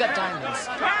Moines. I've got diamonds.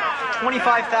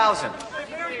 25,000.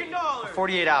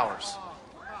 48 hours.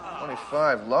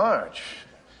 25 large.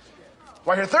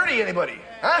 Why, here 30, anybody?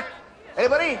 Huh?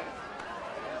 Anybody?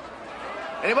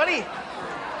 Anybody?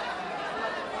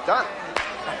 Done.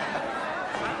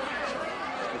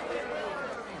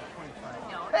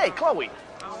 Hey, Chloe.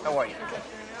 How are you?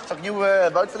 So can you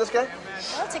vote for this guy?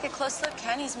 Well, take a close look,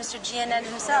 Ken. He's Mr. GNN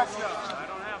himself.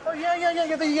 Oh, yeah.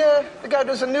 The guy who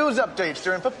does the news updates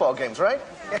during football games, right?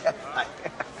 Yeah.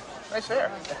 Nice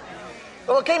hair.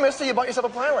 Well, okay, mister, you bought yourself a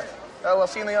pilot. I'll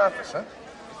see you in the office, huh?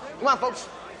 Come on, folks.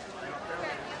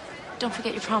 Don't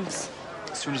forget your promise.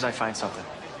 As soon as I find something.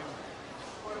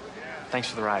 Thanks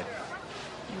for the ride.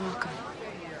 You're welcome.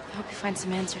 I hope you find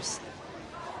some answers.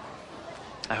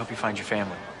 I hope you find your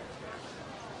family.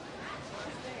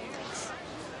 Thanks.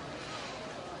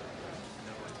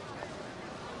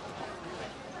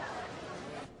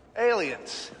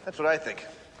 Aliens. That's what I think.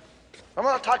 I'm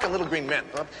not talking little green men.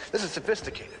 Huh? This is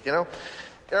sophisticated, you know?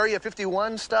 Area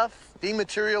 51 stuff,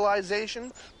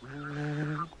 dematerialization.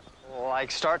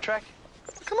 Like Star Trek?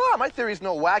 Come on, my theory's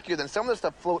no wackier than some of the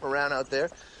stuff floating around out there.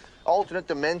 Alternate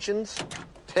dimensions,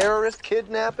 terrorist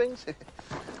kidnappings,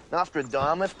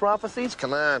 Nostradamus prophecies.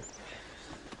 Come on. The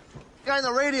guy on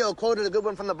the radio quoted a good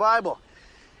one from the Bible.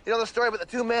 You know the story about the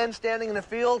two men standing in a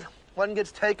field? One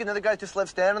gets taken, the other guy just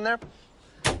left standing there?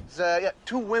 There's,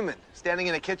 two women standing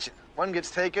in a kitchen. One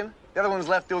gets taken, the other one's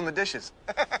left doing the dishes.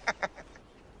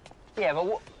 Yeah,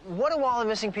 but what do all the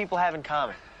missing people have in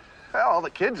common? Well, all the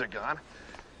kids are gone.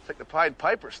 It's like the Pied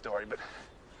Piper story, but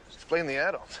explain the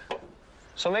adults.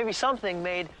 So maybe something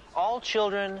made all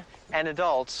children and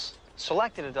adults,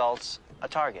 selected adults, a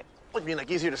target. What, you mean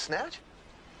like easier to snatch?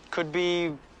 Could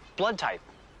be blood type,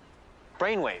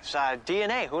 brainwaves,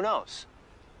 DNA, who knows?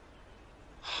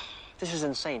 This is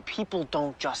insane. People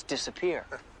don't just disappear.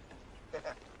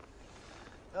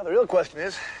 Now, the real question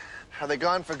is, are they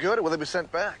gone for good or will they be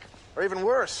sent back? Or even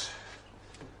worse,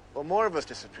 will more of us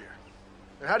disappear?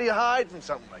 And how do you hide from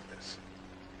something like this?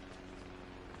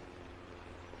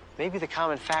 Maybe the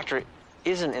common factor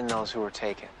isn't in those who were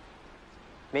taken.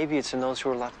 Maybe it's in those who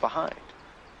were left behind.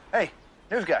 Hey,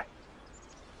 news guy.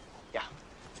 Yeah.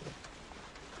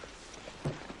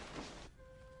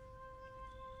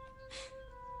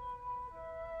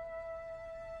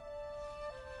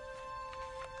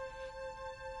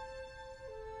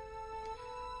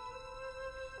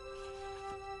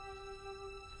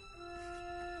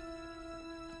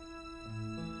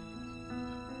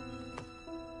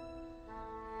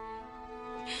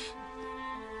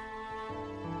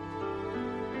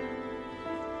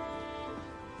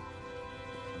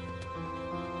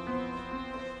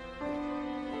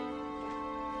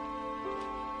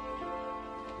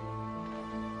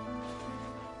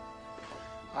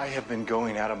 I have been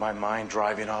going out of my mind,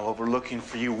 driving all over, looking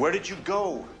for you. Where did you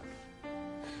go?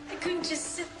 I couldn't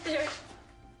just sit there.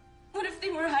 What if they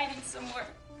were hiding somewhere?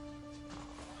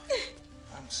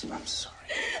 I'm sorry.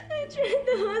 I tried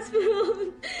the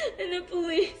hospital and the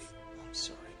police. I'm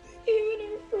sorry,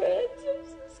 Even our friends. I'm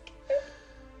so scared.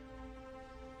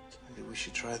 Maybe we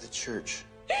should try the church.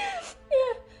 Yeah.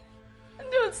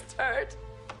 Don't start.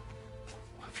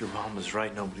 If your mom was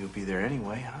right, nobody will be there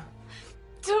anyway, huh?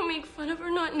 Don't make fun of her,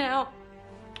 not now.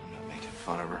 I'm not making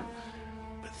fun of her.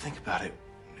 But think about it.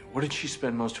 Where did she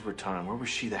spend most of her time? Where was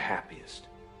she the happiest?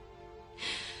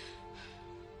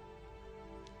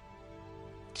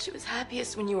 She was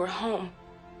happiest when you were home.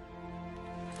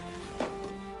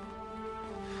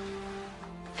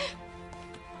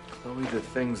 Chloe, the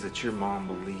things that your mom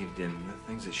believed in, the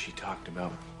things that she talked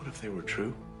about, what if they were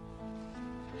true?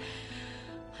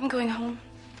 I'm going home.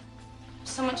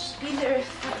 Someone should be there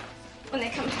when they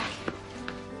come back.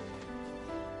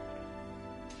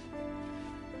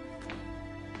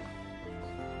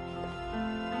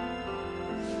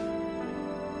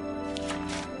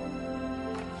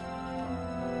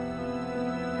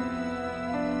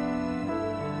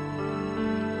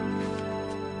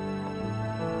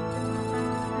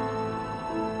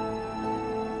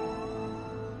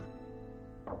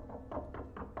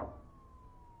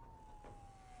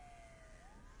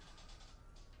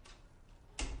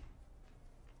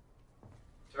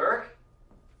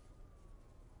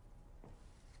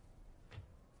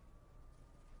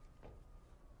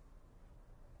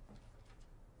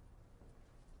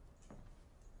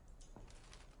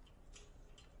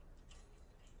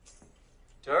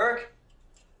 Dirk?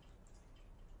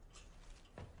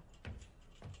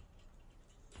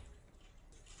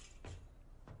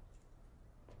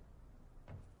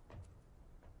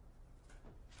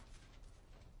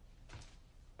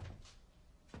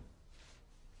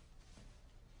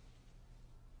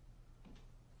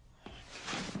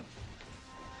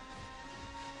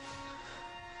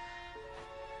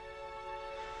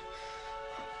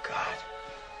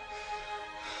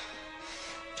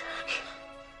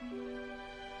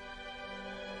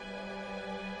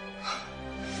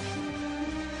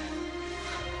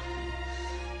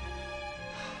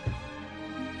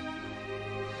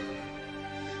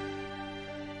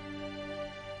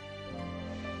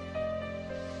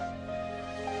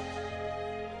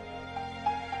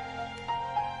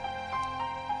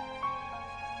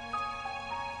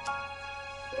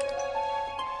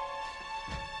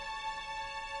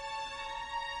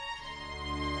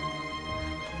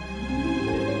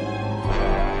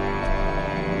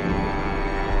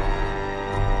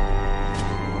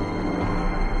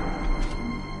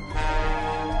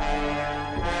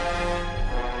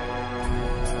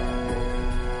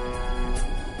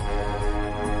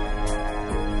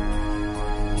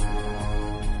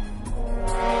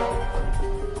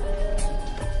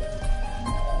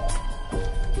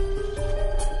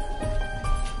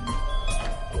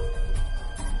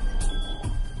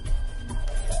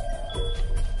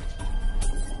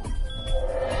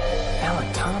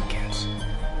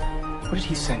 What did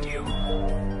he send you?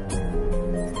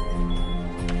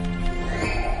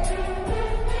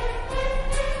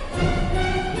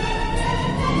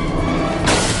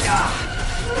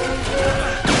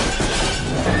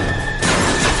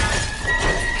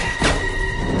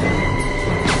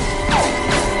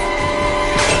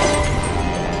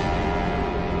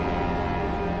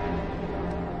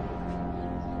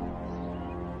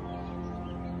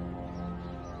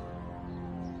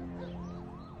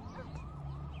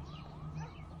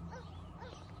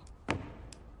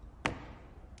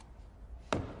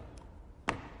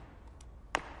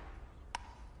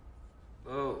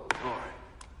 Oh,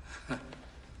 Lord.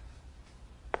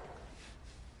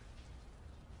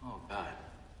 Oh, God.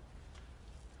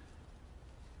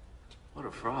 What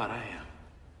a fraud I am.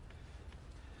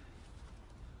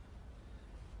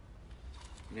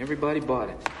 And everybody bought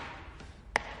it.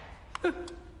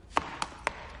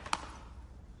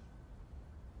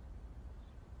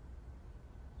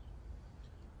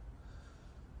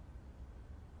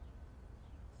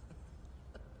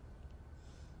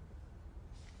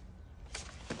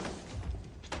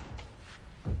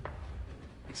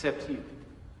 Except you.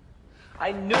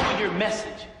 I knew your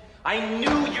message. I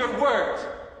knew your words.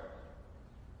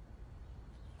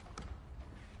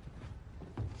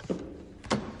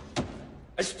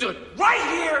 I stood right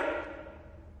here.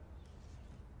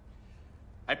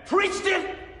 I preached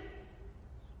it.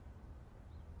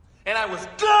 And I was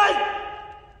good.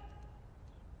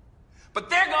 But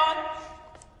they're gone.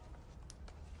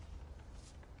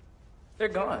 They're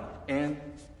gone. And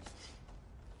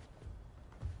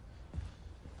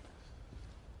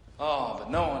oh, but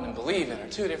knowing and believing are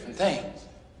two different things.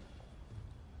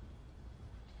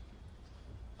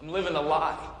 I'm living a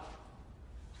lie.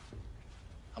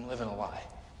 I'm living a lie.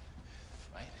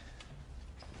 Right?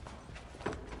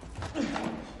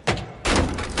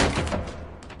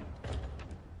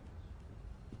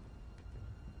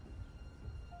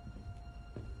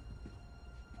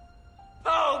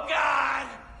 Oh, God!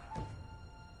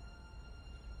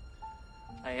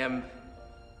 I am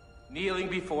kneeling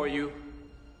before you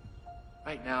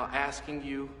right now, asking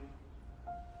you,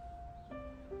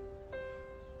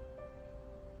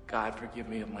 God, forgive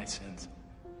me of my sins.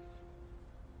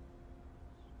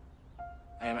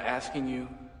 I am asking you,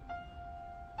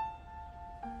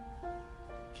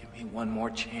 give me one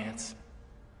more chance.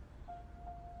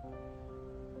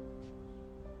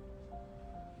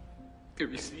 To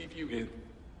receive you in.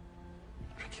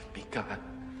 Forgive me, God.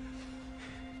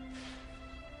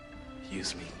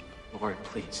 Use me. Lord,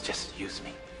 please, just use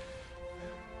me.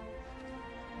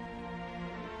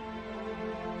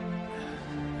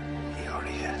 He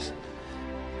already has.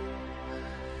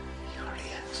 He already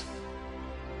has.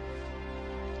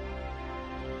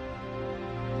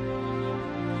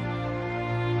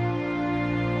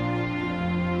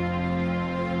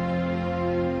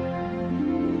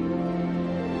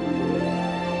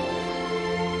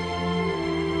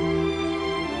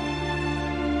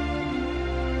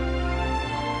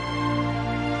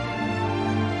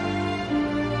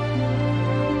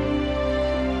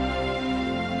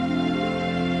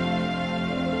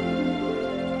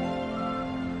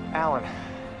 Alan,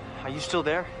 are you still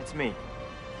there? It's me.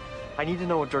 I need to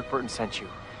know what Dirk Burton sent you.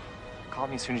 Call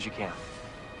me as soon as you can.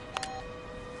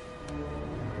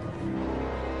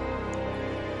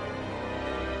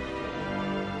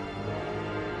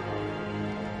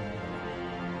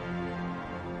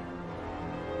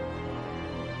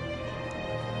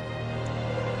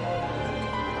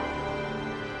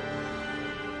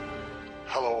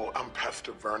 Hello, I'm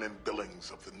Pastor Vernon Billings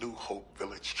of the New Hope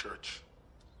Village Church.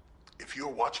 If you're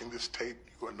watching this tape,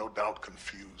 you are no doubt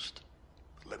confused.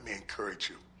 Let me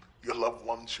encourage you. Your loved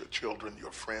ones, your children,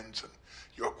 your friends, and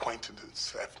your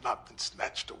acquaintances have not been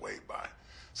snatched away by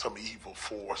some evil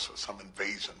force or some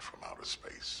invasion from outer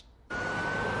space.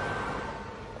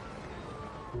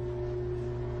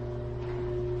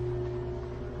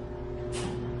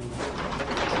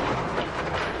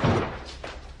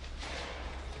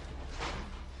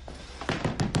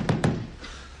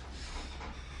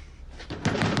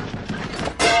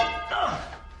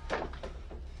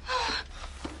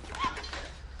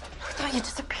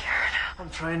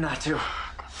 Trying not to.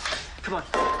 Come on.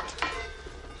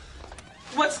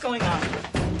 What's going on?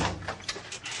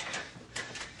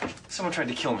 Someone tried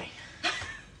to kill me.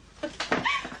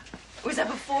 Was that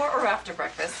before or after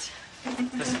breakfast?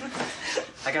 Listen,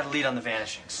 I got a lead on the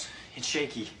vanishings. It's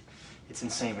shaky, it's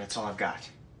insane, but it's all I've got.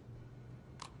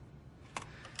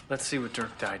 Let's see what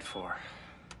Dirk died for.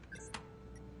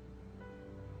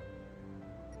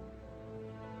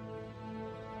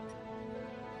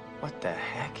 What the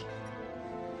heck?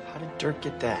 How did Dirk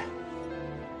get that?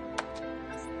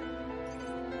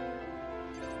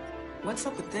 What's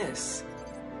up with this?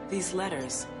 These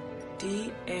letters.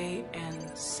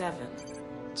 DAN7.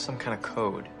 Some kind of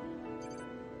code.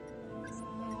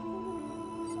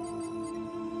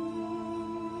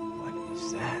 What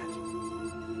is that?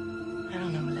 I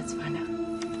don't know, but let's find out.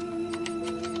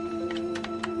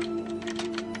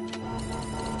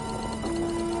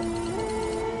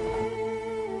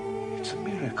 It's a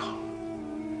miracle.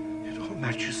 It all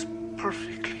matches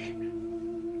perfectly.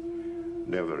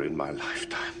 Never in my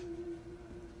lifetime.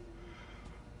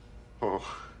 Oh,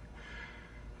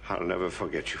 I'll never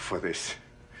forget you for this.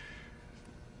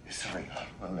 Israel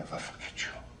will never forget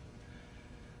you.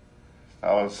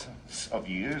 Thousands of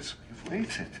years we've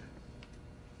waited.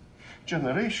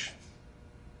 Generations.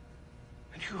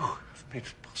 And you have made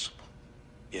it possible.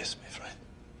 Yes, my friend.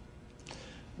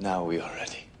 Now we are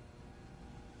ready.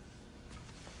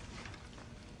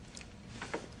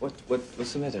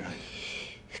 What's the matter?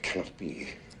 It cannot be.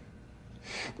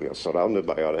 We are surrounded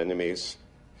by our enemies.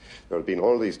 There have been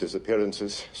all these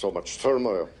disappearances, so much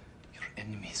turmoil. Your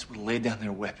enemies will lay down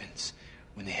their weapons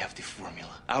when they have the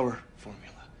formula, our formula.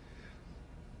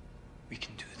 We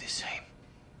can do the same.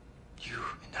 You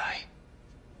and I.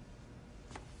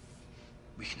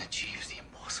 We can achieve the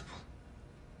impossible.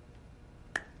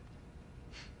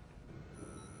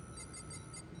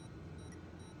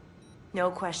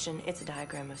 No question, it's a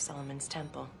diagram of Solomon's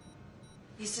temple.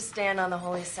 Used to stand on the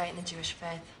holy site in the Jewish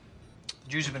faith. The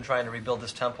Jews have been trying to rebuild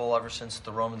this temple ever since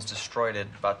the Romans destroyed it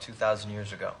about 2,000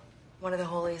 years ago. One of the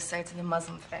holiest sites in the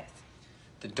Muslim faith.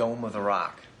 The Dome of the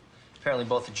Rock. Apparently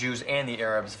both the Jews and the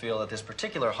Arabs feel that this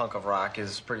particular hunk of rock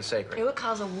is pretty sacred. It would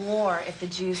cause a war if the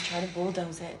Jews try to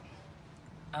bulldoze it.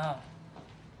 Oh.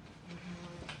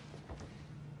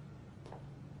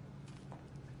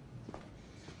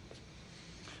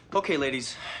 Okay,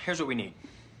 ladies, here's what we need.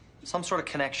 Some sort of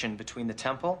connection between the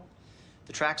temple,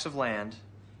 the tracts of land,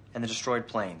 and the destroyed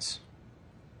planes.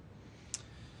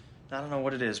 I don't know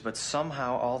what it is, but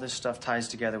somehow all this stuff ties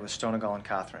together with Stonegal and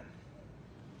Catherine.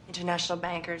 International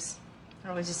bankers.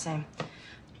 They're always the same.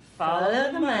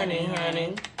 Follow the money,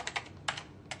 honey.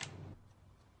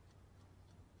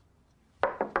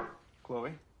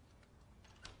 Chloe?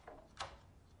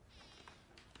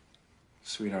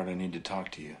 Sweetheart, I need to talk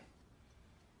to you.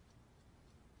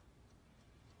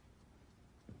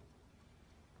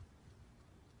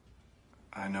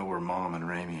 I know where Mom and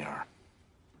Ramey are.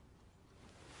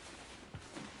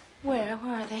 Where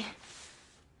are they?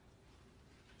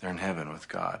 They're in heaven with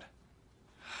God.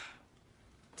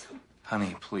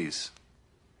 Honey, please.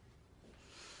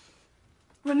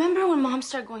 Remember when Mom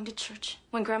started going to church?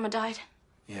 When Grandma died?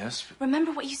 Yes, but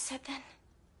Remember what you said then?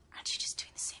 Aren't you just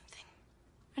doing the same thing?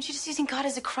 Aren't you just using God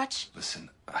as a crutch? listen,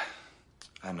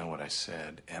 I know what I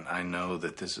said, and I know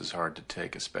that this is hard to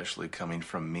take, especially coming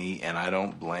from me, and I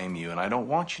don't blame you, and I don't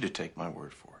want you to take my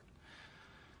word for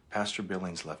it. Pastor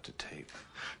Billings left a tape.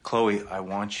 Chloe, I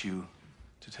want you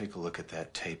to take a look at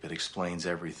that tape. It explains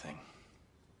everything.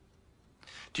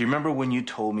 Do you remember when you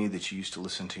told me that you used to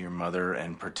listen to your mother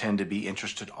and pretend to be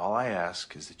interested? All I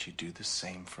ask is that you do the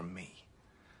same for me.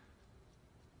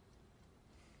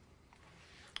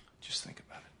 Just think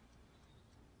about it.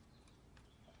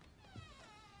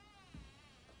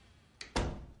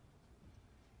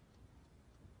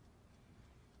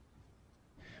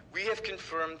 We have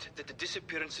confirmed that the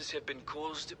disappearances have been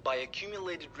caused by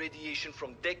accumulated radiation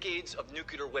from decades of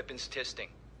nuclear weapons testing.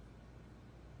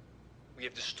 We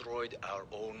have destroyed our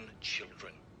own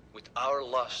children with our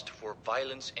lust for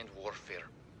violence and warfare.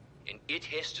 And it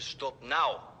has to stop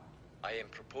now. I am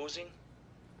proposing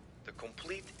the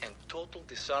complete and total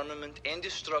disarmament and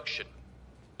destruction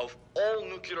of all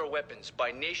nuclear weapons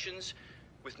by nations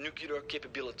with nuclear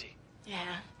capability.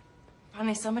 Yeah.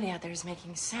 Finally, somebody out there is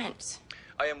making sense.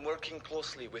 I am working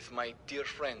closely with my dear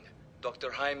friend, Dr.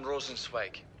 Chaim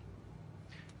Rosenzweig.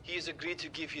 He has agreed to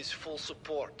give his full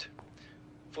support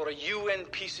for a UN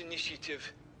peace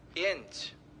initiative and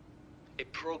a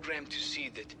program to see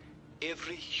that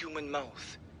every human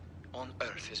mouth on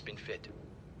Earth has been fed.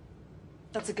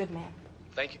 That's a good man.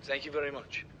 Thank you very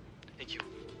much. Thank you.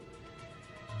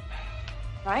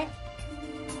 Right?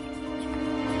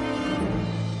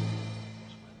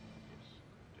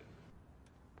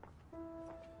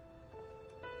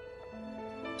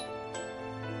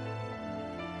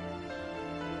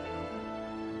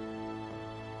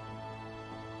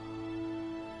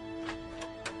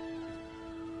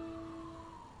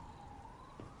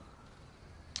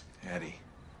 Hattie.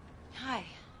 Hi.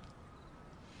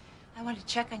 I wanted to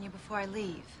check on you before I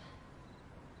leave.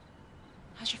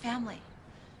 How's your family?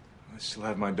 I still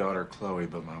have my daughter, Chloe,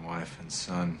 but my wife and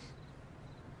son.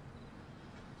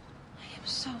 I am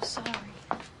so sorry.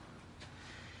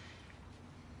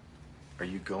 Are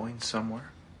you going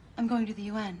somewhere? I'm going to the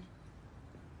UN.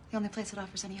 The only place that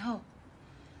offers any hope.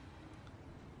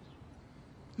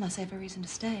 Unless I have a reason to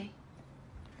stay.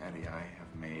 Hattie, I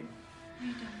have made... No,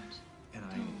 you don't.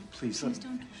 And Please don't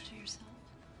torture yourself.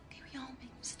 Okay, we all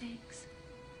make mistakes.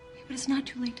 But it's not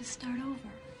too late to start over.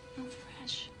 No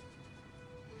fresh.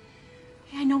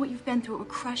 Hey, I know what you've been through. It would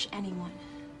crush anyone.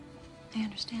 I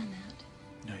understand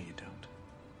that. No, you don't.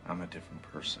 I'm a different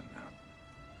person now.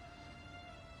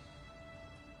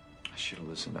 I should have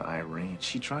listened to Irene.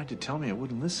 She tried to tell me I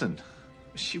wouldn't listen.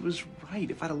 She was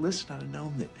right. If I'd have listened, I'd have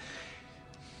known that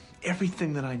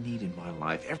everything that I need in my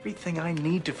life, everything I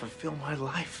need to fulfill my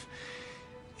life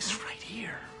is right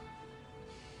here.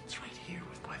 It's right here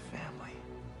with my family.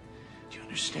 Do you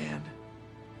understand?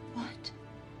 What?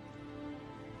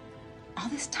 All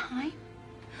this time?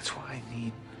 That's why I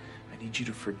need you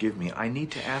to forgive me. I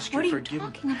need to ask What you are you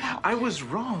forgiveness. talking about? I was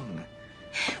wrong.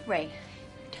 Ray,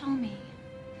 tell me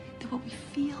that what we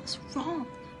feel is wrong.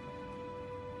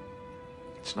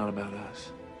 It's not about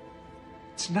us.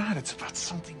 It's not. It's about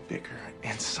something bigger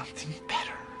and something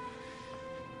better.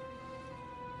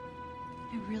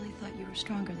 I really thought you were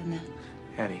stronger than that.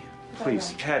 Hattie, please.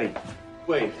 Hattie.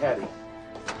 Wait, Hattie.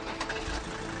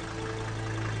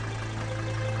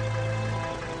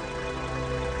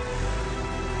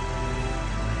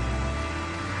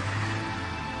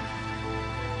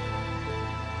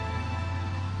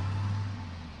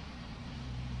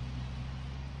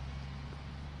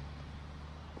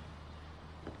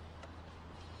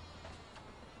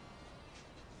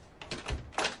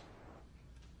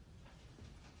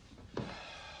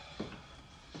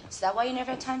 Is that why you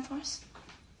never had time for us?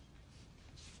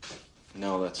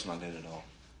 No, that's not it at all.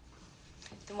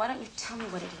 Then why don't you tell me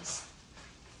what it is?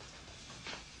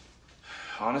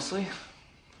 Honestly,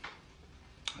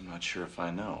 I'm not sure if I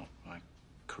know. My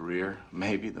career,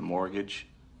 maybe the mortgage.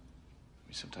 I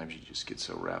mean, sometimes you just get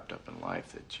so wrapped up in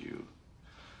life that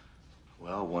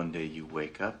well, one day you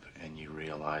wake up and you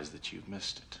realize that you've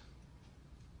missed it.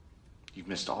 You've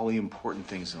missed all the important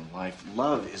things in life.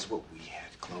 Love is what we had,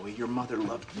 Chloe. Your mother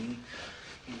loved me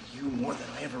and you more than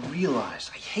I ever realized.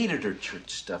 I hated her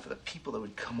church stuff, the people that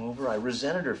would come over. I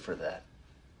resented her for that.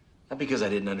 Not because I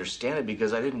didn't understand it,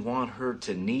 because I didn't want her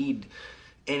to need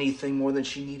anything more than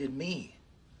she needed me.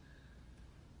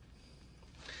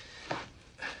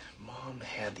 Mom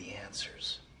had the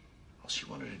answers. All she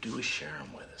wanted to do was share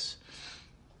them with us.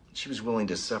 She was willing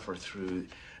to suffer through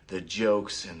the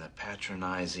jokes and the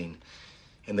patronizing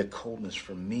and the coldness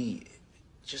from me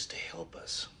just to help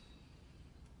us.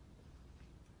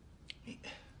 If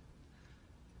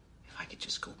I could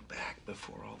just go back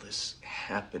before all this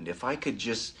happened, if I could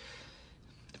just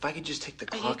take the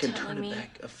clock and turn it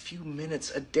back a few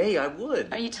minutes a day, I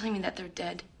would. Are you telling me that they're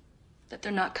dead? That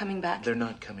they're not coming back? They're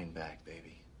not coming back,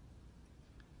 baby.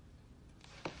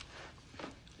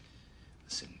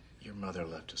 Listen, your mother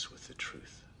left us with the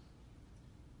truth.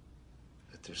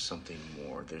 That there's something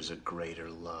more, there's a greater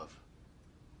love.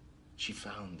 She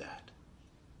found that.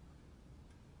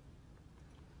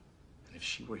 And if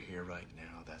she were here right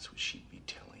now, that's what she'd be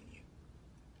telling you.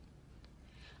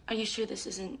 Are you sure this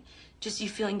isn't just you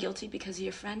feeling guilty because of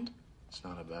your friend? It's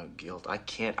not about guilt.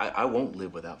 I won't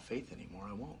live without faith anymore.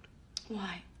 I won't.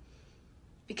 Why?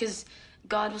 Because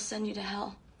God will send you to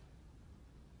hell.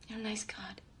 You're a nice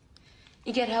God.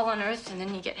 You get hell on earth and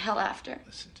then you get hell after.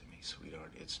 Listen to me,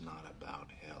 sweetheart. It's not about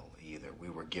hell either. We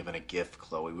were given a gift,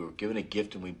 Chloe. We were given a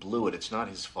gift and we blew it. It's not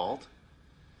his fault.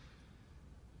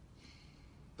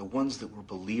 The ones that were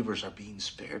believers are being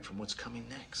spared from what's coming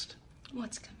next.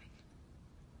 What's coming?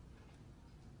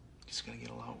 It's gonna get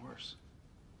a lot worse.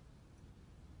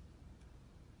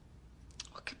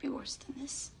 What could be worse than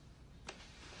this?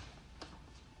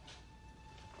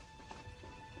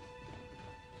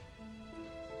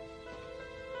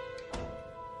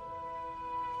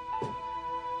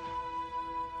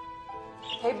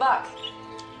 Hey, Buck.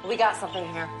 We got something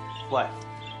here. What?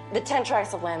 The 10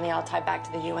 tracts of land they all tie back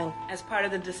to the UN. As part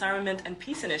of the Disarmament and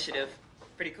Peace Initiative.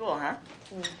 Pretty cool, huh?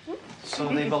 Mm-hmm. So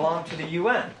they belong to the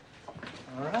UN.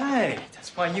 All right.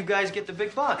 That's why you guys get the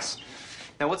big bucks.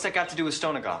 Now, what's that got to do with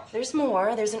Stonegal? There's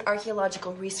more. There's an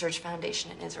archaeological research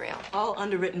foundation in Israel. All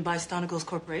underwritten by Stonegal's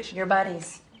corporation. Your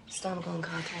buddies, Stonegal and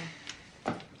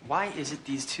Conte. Why is it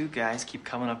these two guys keep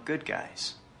coming up good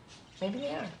guys? Maybe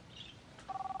they are.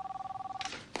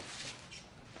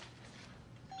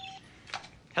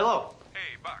 Hello.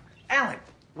 Hey, Buck. Alan,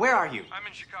 where are you? I'm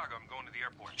in Chicago. I'm going to the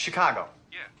airport. Chicago.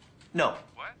 Yeah. No.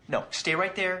 What? No. Stay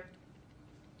right there.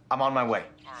 I'm on my way.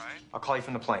 All right. I'll call you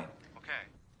from the plane. Okay.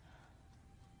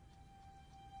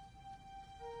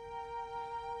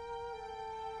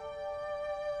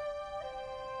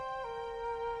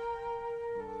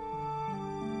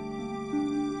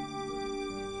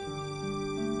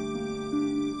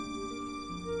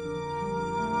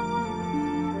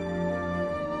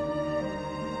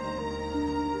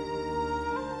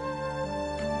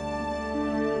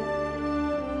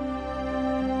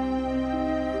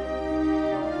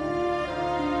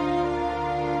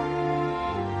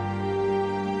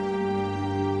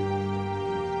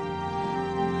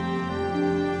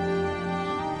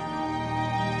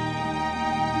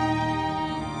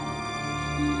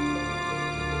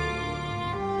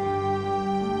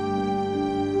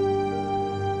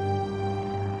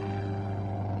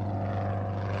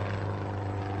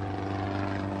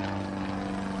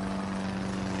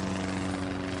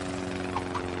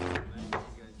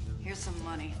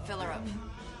 honey. Fill her up.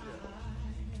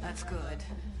 That's good.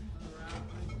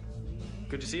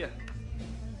 Good to see you.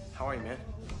 How are you, man?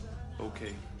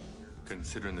 Okay,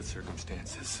 considering the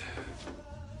circumstances.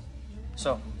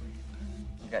 So,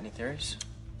 you got any theories?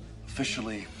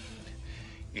 Officially,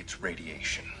 it's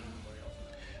radiation.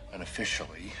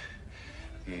 Unofficially,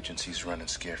 the agency's running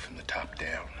scared from the top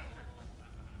down.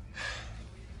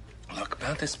 Look,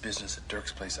 about this business at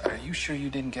Dirk's place, are you sure you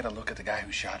didn't get a look at the guy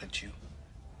who shot at you?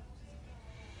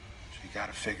 So you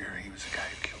gotta figure he was the guy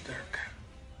who killed Dirk.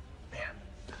 Man,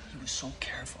 he was so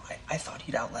careful. I thought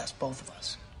he'd outlast both of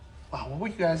us. Wow, what were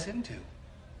you guys into?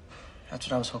 That's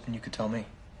what I was hoping you could tell me.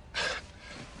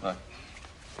 Look,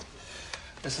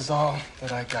 this is all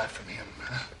that I got from him.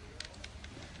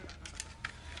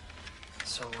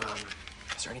 So,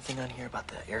 is there anything on here about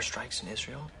the airstrikes in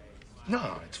Israel?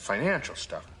 No, it's financial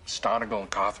stuff. Stonigal and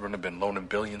Cawthorn have been loaning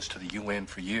billions to the UN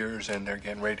for years, and they're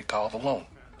getting ready to call the loan.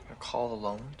 Or call the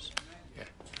loans? Yeah.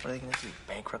 What are they going to do,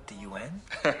 bankrupt the UN?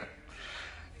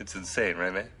 It's insane,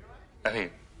 right, man? I mean,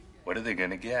 what are they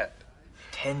going to get?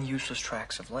 10 useless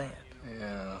tracts of land.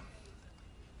 Yeah.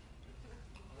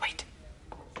 Wait.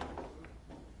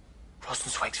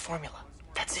 Rosenzweig's formula.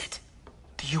 That's it.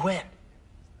 The UN.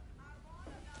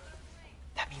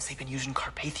 That means they've been using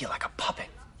Carpathia like a puppet.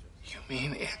 You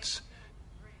mean it's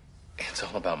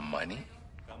all about money?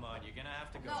 Come on, you're gonna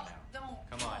have to go now.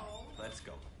 Come on, let's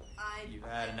go. You've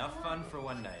had enough fun for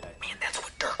one night. Man, that's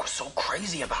what Dirk was so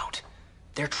crazy about.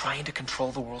 They're trying to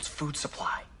control the world's food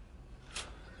supply.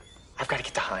 I've got to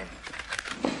get to Chaim.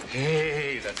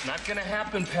 Hey, that's not gonna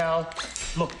happen, pal.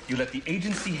 Look, you let the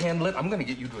agency handle it. I'm gonna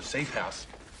get you to a safe house.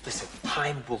 Listen,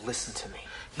 Chaim will listen to me.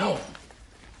 No.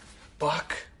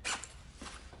 Buck.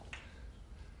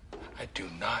 I do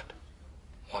not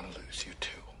want to lose you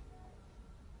too.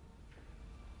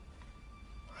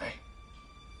 Right?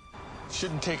 It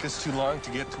shouldn't take us too long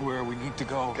to get to where we need to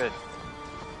go. Good.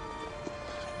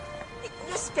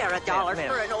 You spare $1 Ma'am,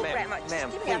 for an old ma'am, grandma.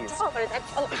 ma'am, Just give me please. $1.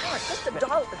 That's all I want. Just $1.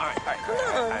 Come on,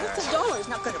 just $1 is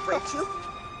not going to break you.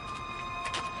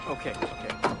 Okay.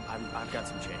 I've got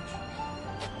some change.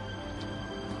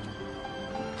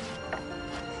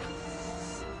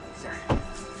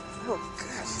 Oh,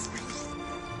 gosh.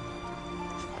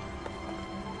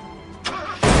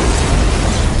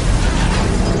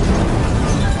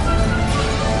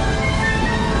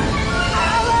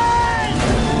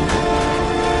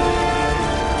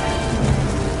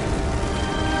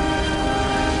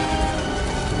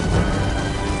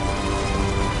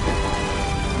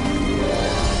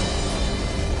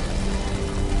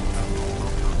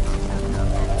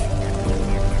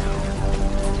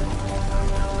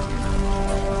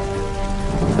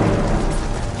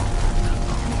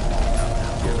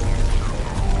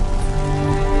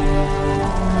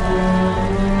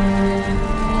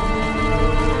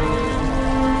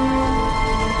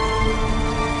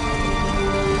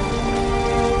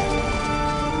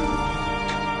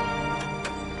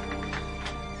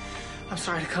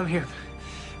 Sorry to come here,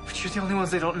 but you're the only ones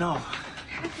they don't know.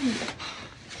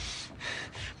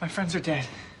 My friends are dead.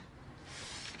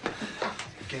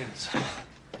 Get inside.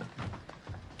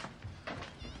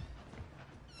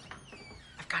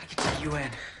 I've got to get to the UN.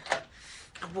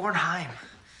 To warn Chaim.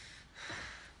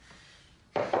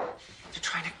 They're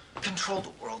trying to control the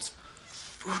world's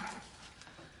food.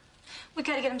 We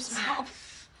gotta get him some help.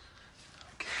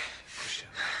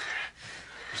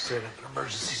 We're setting up an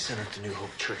emergency center at the New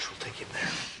Hope Church. We'll take him there.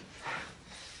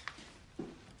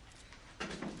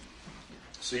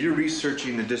 So you're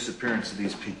researching the disappearance of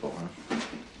these people, huh?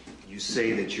 You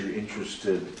say that you're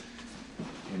interested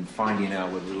in finding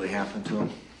out what really happened to them?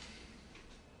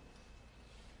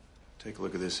 Take a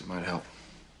look at this. It might help.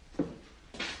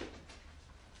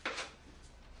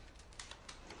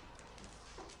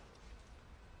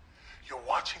 You're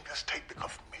watching this tape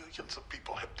because millions of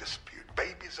people have disappeared.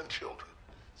 Babies and children,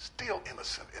 still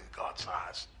innocent in God's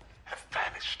eyes, have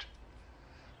vanished.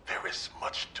 There is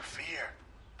much to fear,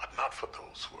 but not for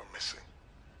those who are missing.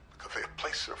 Because they have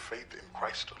placed their faith in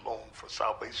Christ alone for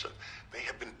salvation. They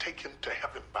have been taken to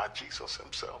heaven by Jesus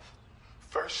himself.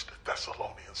 First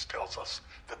Thessalonians tells us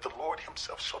that the Lord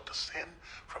himself shall descend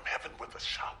from heaven with a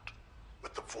shout,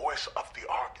 with the voice of the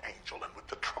archangel, and with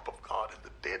the trump of God, and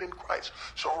the dead in Christ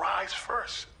shall rise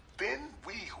first. Then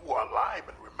we who are alive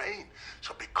and remain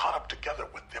shall be caught up together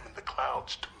with them in the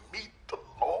clouds to meet the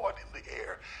Lord in the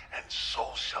air, and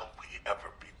so shall we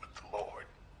ever be with the Lord.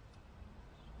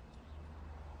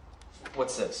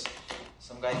 What's this?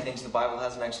 Some guy thinks the Bible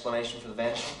has an explanation for the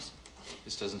vanishings?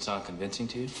 This doesn't sound convincing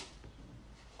to you?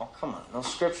 Oh, come on.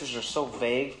 Those scriptures are so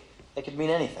vague, they could mean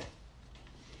anything.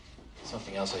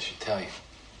 Something else I should tell you.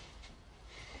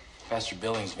 Pastor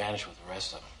Billings vanished with the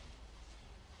rest of them.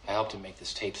 I helped him make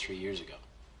this tape 3 years ago.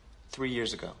 3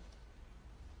 years ago?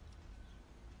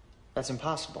 That's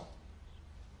impossible.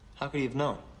 How could he have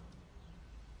known?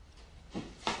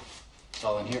 It's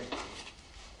all in here,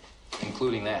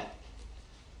 including that.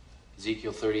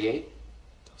 Ezekiel 38.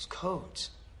 Those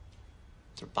codes.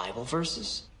 They're Bible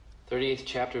verses? 38th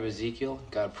chapter of Ezekiel,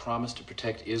 God promised to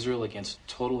protect Israel against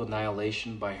total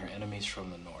annihilation by her enemies from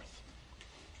the north.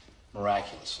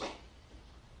 Miraculously.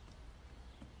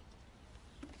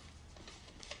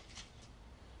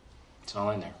 It's all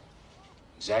in there.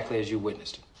 Exactly as you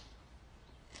witnessed it.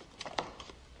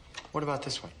 What about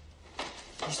this one?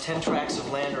 These 10 tracts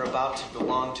of land are about to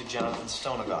belong to Jonathan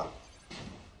Stonegal.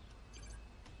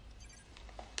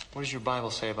 What does your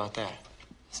Bible say about that?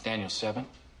 It's Daniel 7,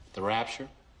 the rapture,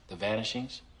 the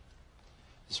vanishings.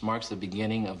 This marks the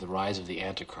beginning of the rise of the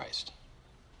antichrist.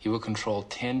 He will control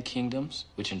 10 kingdoms,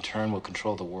 which in turn will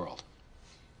control the world.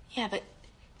 Yeah, but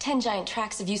 10 giant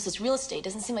tracts of useless real estate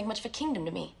doesn't seem like much of a kingdom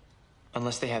to me.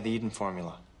 Unless they have the Eden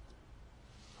formula.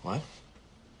 What?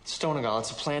 Stonegal,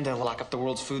 it's a plan to lock up the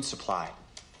world's food supply.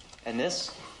 And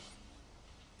this?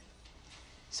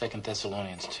 2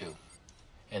 Thessalonians 2.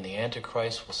 And the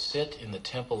Antichrist will sit in the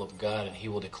temple of God, and he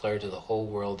will declare to the whole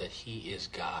world that he is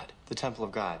God. The temple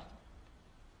of God.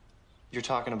 You're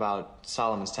talking about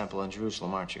Solomon's temple in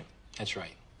Jerusalem, aren't you? That's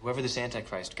right. Whoever this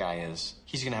Antichrist guy is,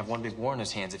 he's gonna have one big war in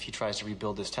his hands if he tries to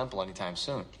rebuild this temple anytime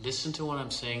soon. Listen to what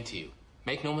I'm saying to you.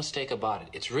 Make no mistake about it.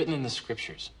 It's written in the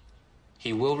scriptures.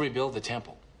 He will rebuild the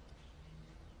temple.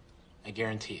 I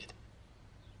guarantee it.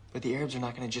 But the Arabs are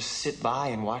not gonna just sit by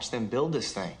and watch them build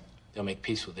this thing. They'll make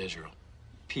peace with Israel.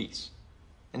 Peace?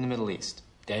 In the Middle East?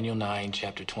 Daniel 9,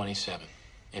 chapter 27.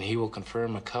 And he will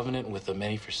confirm a covenant with the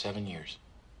many for 7 years.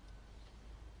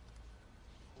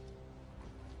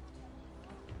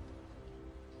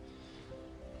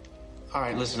 All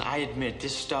right, listen, I admit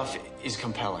this stuff is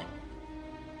compelling.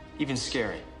 Even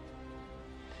scary.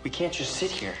 We can't just sit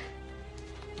here.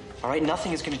 All right,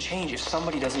 nothing is gonna change if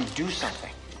somebody doesn't do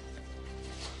something.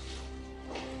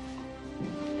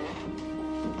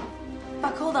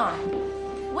 Buck, hold on.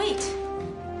 Wait.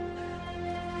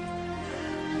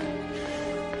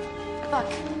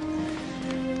 Buck.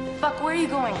 Buck, where are you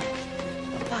going?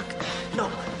 Buck.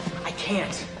 No, I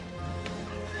can't.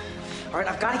 All right,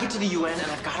 I've got to get to the UN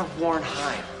and I've got to warn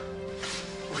Chaim.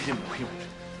 Wait a minute.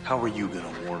 How are you going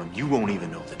to warn him? You won't even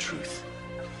know the truth.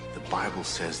 The Bible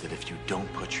says that if you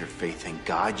don't put your faith in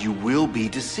God, you will be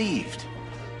deceived.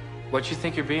 What, you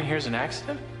think you're being here is an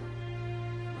accident?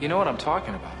 You know what I'm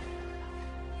talking about.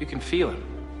 You can feel him.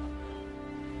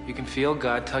 You can feel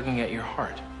God tugging at your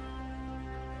heart.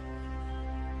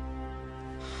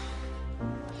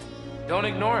 Don't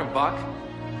ignore him, Buck.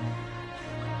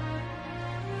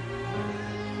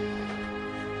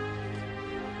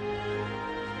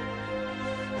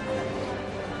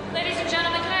 Ladies and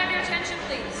gentlemen, can I have your attention,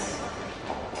 please?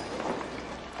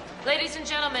 Ladies and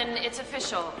gentlemen, it's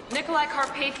official. Nicolae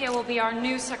Carpathia will be our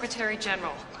new Secretary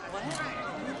General.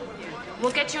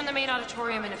 We'll get you in the main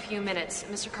auditorium in a few minutes.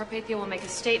 Mr. Carpathia will make a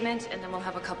statement, and then we'll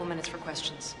have a couple minutes for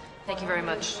questions. Thank you very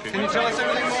much. Can you tell us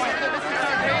anything more?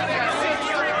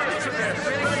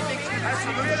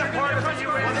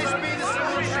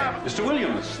 Mr.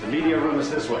 Williams, the media room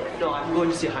is this way. No, I'm going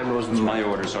to see Chaim Rosenzweig. My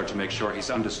orders are to make sure he's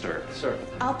undisturbed. Sir.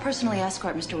 I'll personally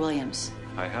escort Mr. Williams.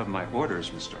 I have my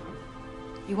orders, Miss Durham.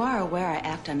 You are aware I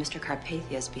act on Mr.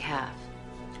 Carpathia's behalf.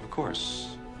 Of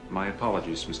course. My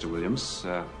apologies, Mr. Williams.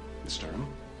 Miss Durham.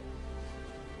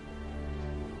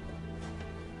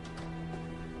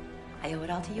 I owe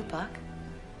it all to you, Buck.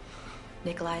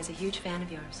 Nicolae is a huge fan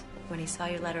of yours. When he saw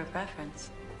your letter of reference,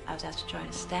 I was asked to join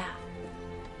his staff.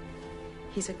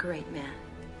 He's a great man.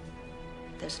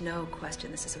 There's no question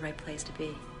this is the right place to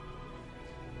be.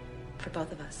 For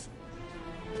both of us.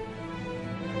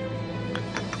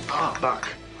 Ah, Buck.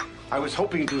 I was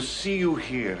hoping to see you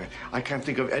here. I can't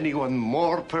think of anyone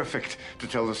more perfect to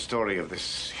tell the story of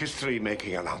this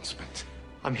history-making announcement.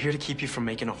 I'm here to keep you from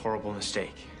making a horrible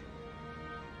mistake.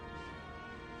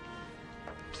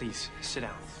 Please, sit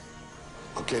down.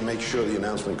 Okay, make sure the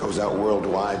announcement goes out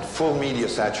worldwide. Full media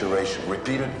saturation.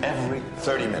 Repeated every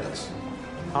 30 minutes.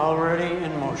 Already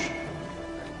in motion.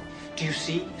 Do you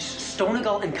see?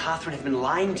 Stonegal and Catherine have been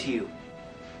lying to you.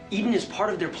 Eden is part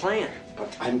of their plan.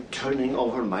 But I'm turning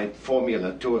over my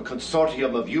formula to a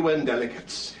consortium of UN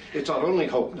delegates. It's our only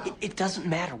hope now. It doesn't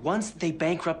matter. Once they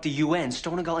bankrupt the UN,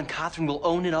 Stonegal and Catherine will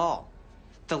own it all.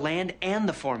 The land and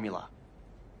the formula.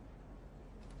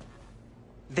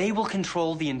 They will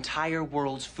control the entire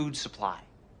world's food supply.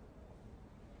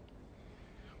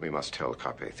 We must tell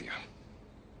Carpathia.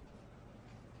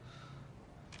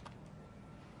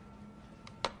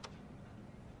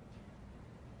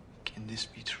 can this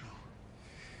be true?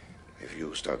 We've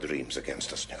used our dreams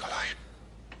against us, Nicolae.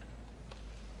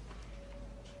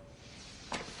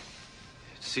 It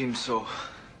seems so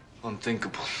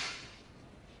unthinkable.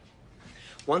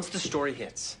 Once the story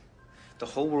hits, the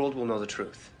whole world will know the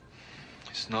truth.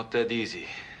 It's not that easy.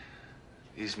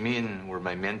 These men were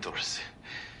my mentors.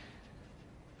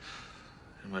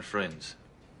 And my friends.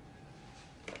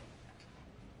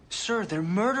 Sir, they're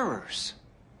murderers.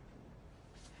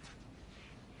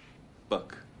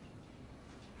 Buck,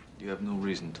 you have no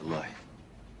reason to lie.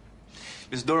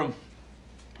 Miss Durham.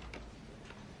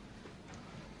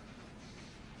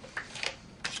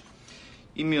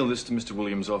 Email this to Mr.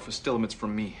 Williams' office. Tell him it's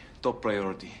from me. Top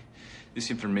priority. This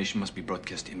information must be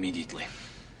broadcast immediately.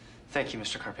 Thank you,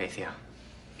 Mr. Carpathia.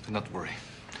 Do not worry.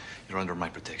 You're under my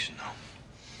protection now.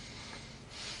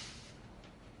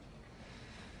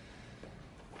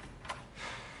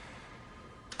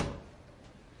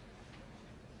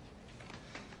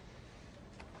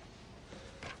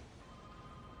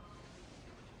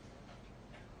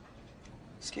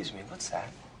 Excuse me, what's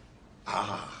that?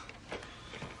 Ah,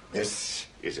 this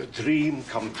is a dream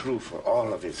come true for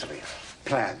all of Israel.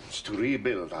 Plans to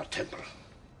rebuild our temple.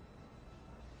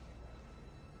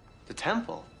 The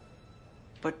temple?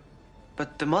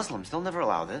 But the Muslims, they'll never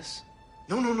allow this.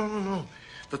 No.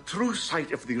 The true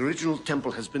site of the original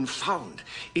temple has been found.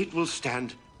 It will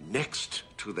stand next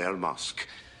to their mosque.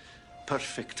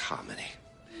 Perfect harmony.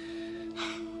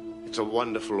 It's a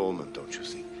wonderful omen, don't you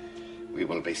think? We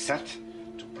will be set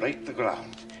to break the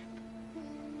ground.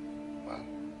 Well,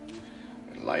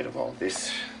 in light of all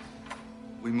this,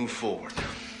 we move forward.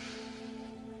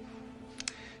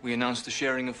 We announce the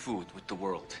sharing of food with the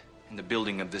world and the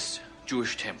building of this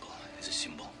Jewish temple as a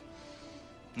symbol.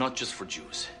 Not just for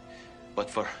Jews, but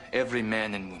for every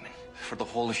man and woman, for the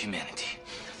whole of humanity.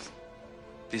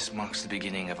 This marks the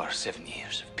beginning of our 7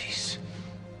 years of peace.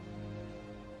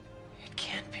 It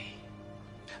can't be.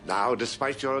 Now,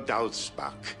 despite your doubts,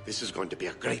 Buck, this is going to be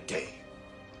a great day.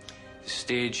 The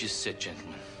stage is set,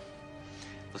 gentlemen.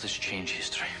 Let us change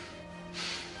history.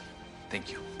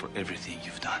 Thank you for everything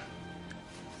you've done.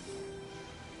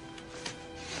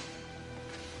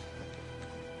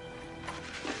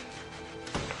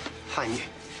 Chaim,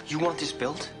 you want this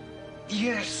built?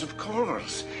 Yes, of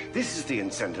course. This is the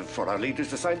incentive for our leaders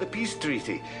to sign the peace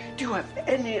treaty. Do you have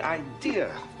any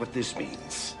idea what this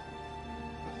means?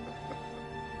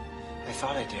 I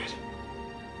thought I did.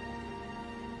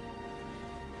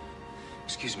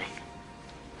 Excuse me.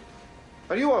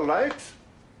 Are you all right?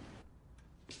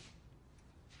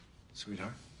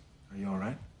 Sweetheart, are you all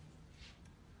right? I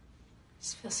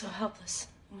just feel so helpless.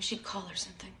 I wish you'd call or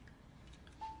something.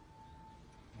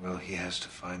 Well, he has to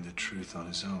find the truth on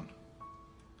his own.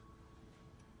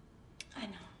 I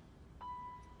know.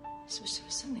 I just wish there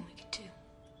was something we could do.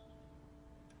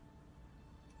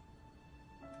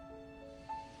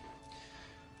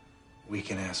 We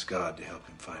can ask God to help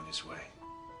him find his way.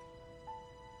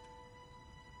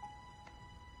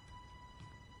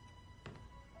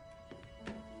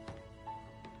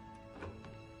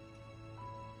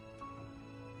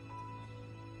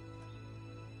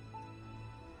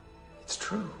 It's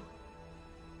true.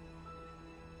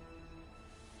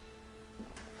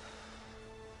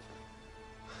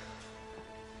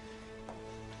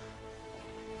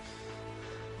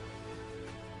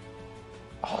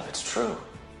 All of it's true.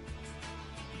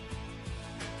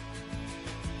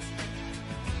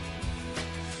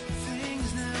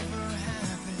 Things never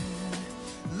happen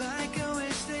like I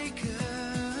wish they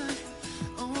could.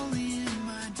 Only in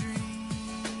my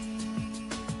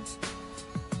dreams.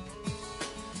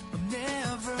 I've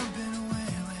never been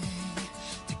willing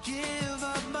to give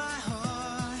up my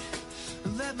heart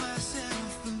and let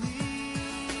myself believe.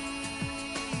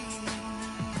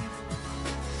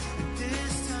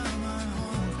 This time I'm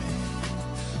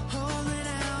holding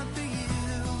out for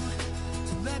you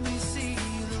to let me see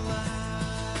the light.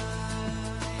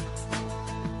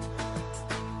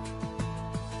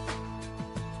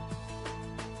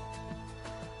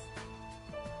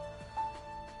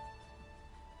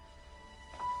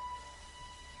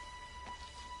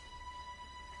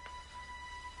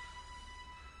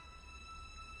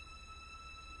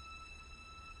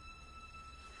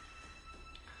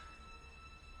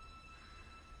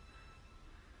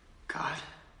 God.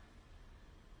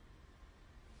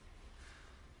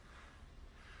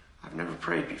 I've never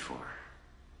prayed before.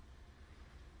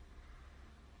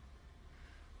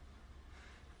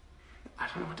 I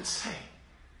don't know what to say.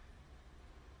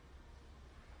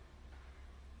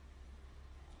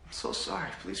 I'm so sorry.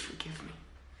 Please forgive me.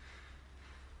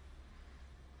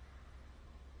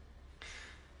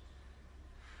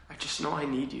 I just know I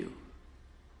need you.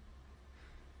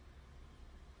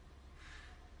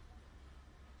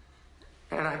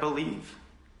 and I believe.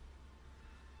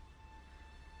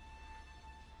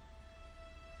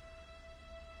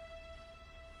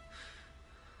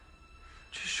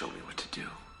 Just show me what to do.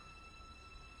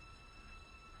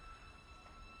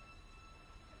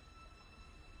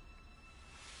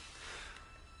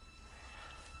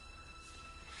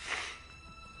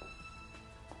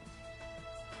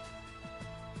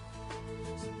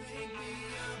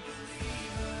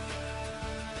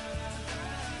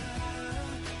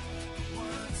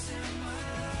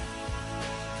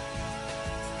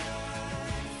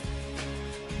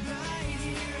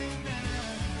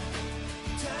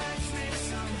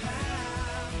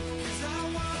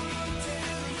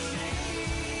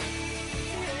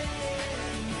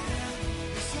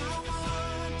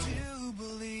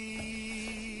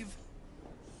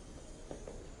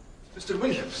 Mr.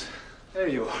 Williams, there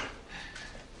you are.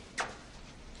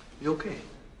 You okay?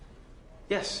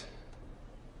 Yes.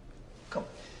 Come.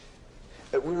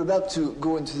 We're about to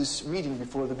go into this meeting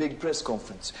before the big press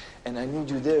conference, and I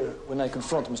need you there when I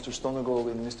confront Mr.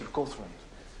 Stonagall and Mr. Cawthron.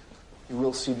 You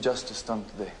will see justice done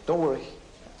today. Don't worry.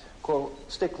 Cole,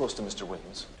 stay close to Mr.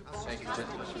 Williams. Thank you,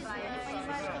 gentlemen. It's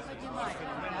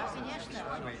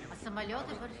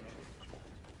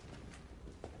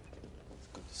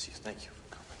good to see you. Thank you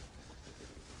for coming.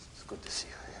 It's good to see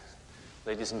you.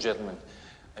 Ladies and gentlemen,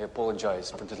 I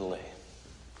apologize for the delay.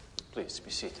 Please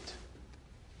be seated.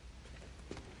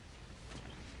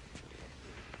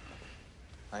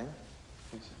 Chaim,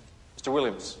 please. Mr.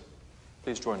 Williams,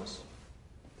 please join us.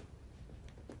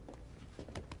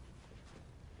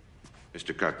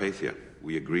 Mr. Carpathia,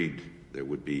 we agreed there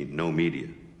would be no media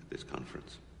at this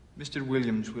conference. Mr.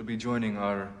 Williams will be joining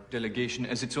our delegation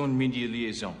as its own media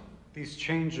liaison. These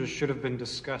changes should have been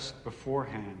discussed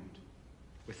beforehand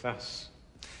with us.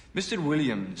 Mr.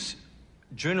 Williams'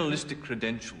 journalistic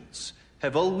credentials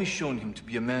have always shown him to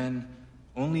be a man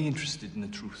only interested in the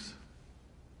truth.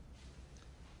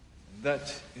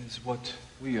 That is what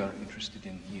we are interested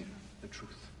in here, the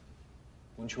truth.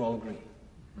 Won't you all agree?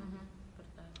 Mm-hmm.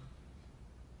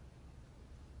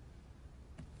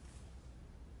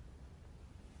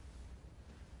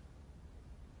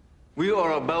 We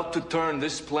are about to turn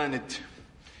this planet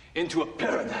into a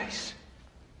paradise,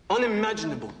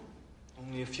 unimaginable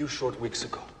only a few short weeks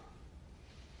ago.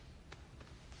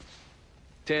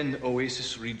 10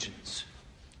 oasis regions,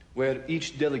 where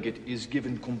each delegate is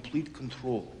given complete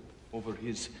control over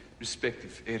his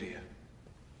respective area.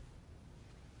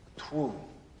 A true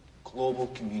global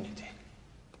community,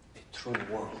 a true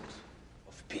world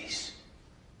of peace.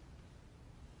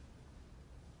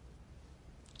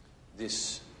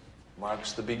 This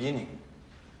marks the beginning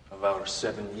of our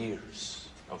 7 years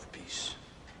of peace.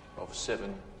 Of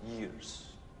 7 years.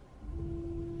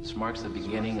 This marks the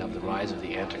beginning of the rise of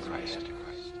the Antichrist.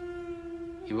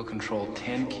 He will control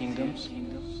 10 kingdoms,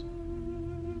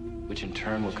 which in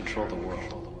turn will control the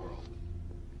world.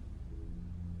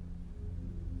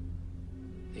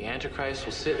 The Antichrist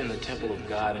will sit in the temple of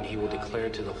God, and he will declare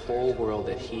to the whole world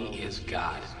that he is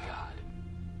God.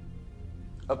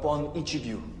 Upon each of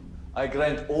you, I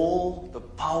grant all the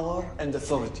power and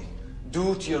authority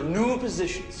due to your new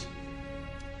positions.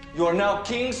 You are now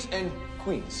kings and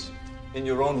queens in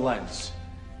your own lands,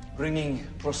 bringing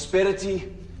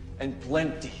prosperity and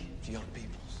plenty to your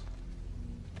peoples.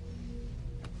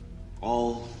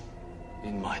 All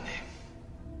in my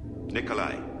name.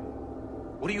 Nicolae,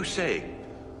 what are you saying?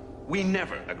 We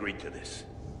never agreed to this.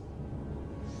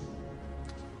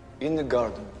 In the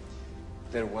garden,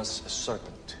 there was a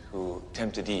serpent who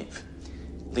tempted Eve,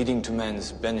 leading to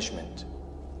man's banishment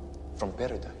from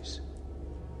paradise.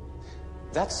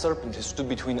 That serpent has stood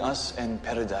between us and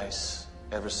paradise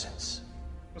ever since.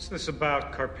 What's this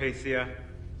about, Carpathia?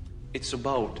 It's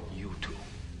about you two.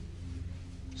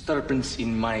 Serpents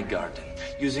in my garden,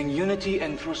 using unity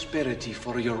and prosperity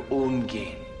for your own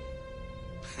gain.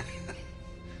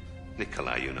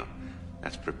 Nicolae, you know,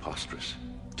 that's preposterous.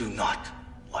 Do not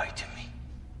lie to me.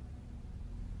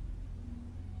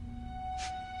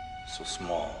 So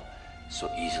small, so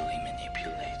easily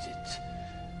manipulated.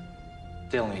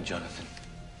 Tell me, Jonathan,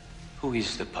 who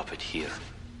is the puppet here?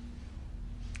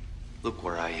 Look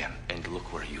where I am, and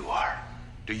look where you are.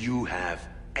 Do you have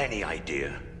any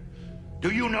idea?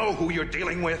 Do you know who you're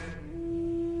dealing with?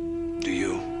 Do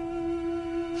you?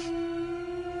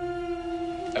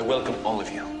 I welcome all of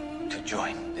you to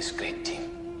join this great team.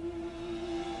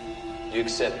 Do you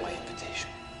accept my invitation?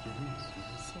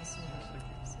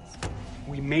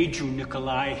 We made you,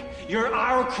 Nicolae. You're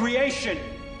our creation.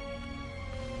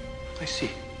 I see.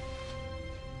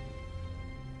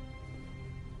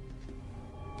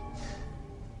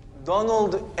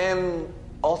 Donald M.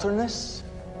 Alternus?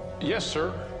 Yes,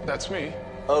 sir. That's me.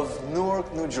 Of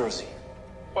Newark, New Jersey.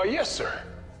 Why, yes, sir.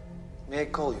 May I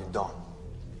call you Don?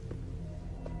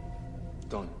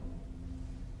 Don,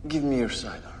 give me your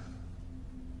sidearm.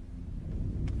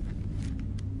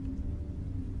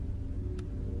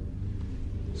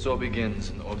 So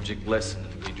begins an object lesson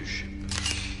in leadership.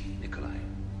 Nicolae,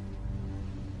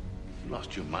 you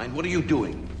lost your mind? What are you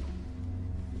doing?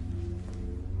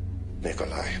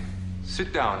 Nicolae.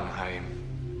 Sit down, Chaim.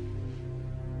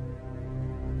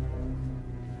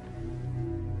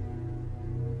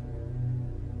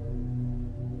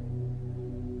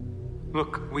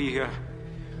 Look, we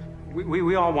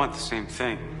all want the same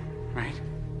thing, right?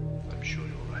 I'm sure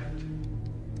you're right.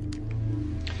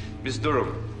 Miss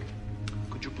Durham,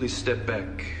 could you please step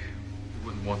back? You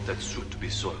wouldn't want that suit to be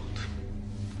soiled.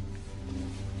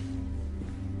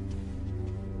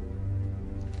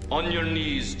 On your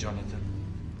knees, Jonathan.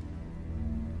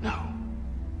 No.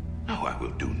 No, I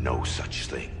will do no such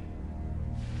thing.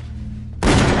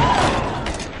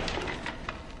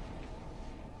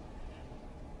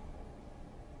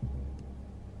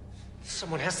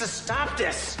 Someone has to stop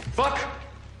this! Fuck!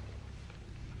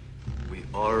 We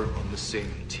are on the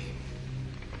same team.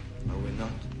 Are we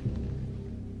not?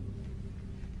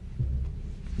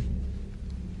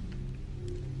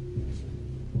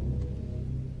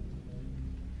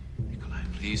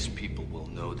 These people will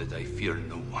know that I fear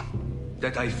no one,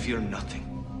 that I fear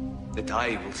nothing, that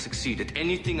I will succeed at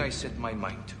anything I set my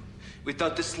mind to,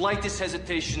 without the slightest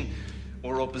hesitation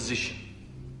or opposition.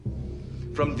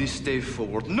 From this day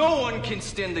forward, no one can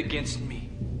stand against me.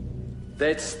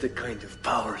 That's the kind of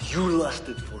power you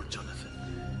lusted for, Jonathan.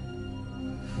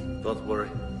 Don't worry.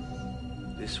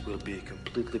 This will be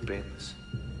completely painless.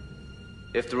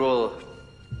 After all,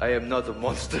 I am not a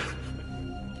monster.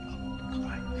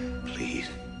 Please.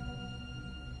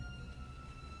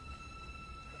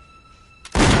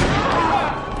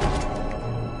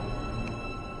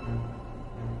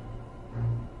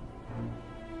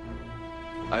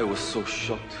 I was so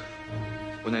shocked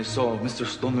when I saw Mr.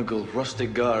 Stonegal rush the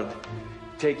guard,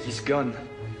 take his gun,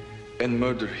 and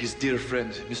murder his dear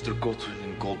friend, Mr. Coltrane,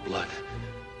 in cold blood.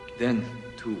 Then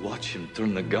to watch him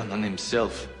turn the gun on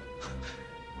himself,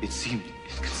 it seemed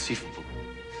inconceivable.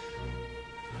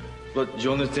 But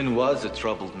Jonathan was a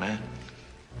troubled man,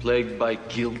 plagued by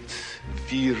guilt and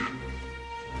fear.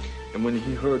 And when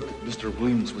he heard that Mr.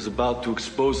 Williams was about to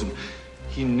expose him,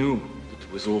 he knew that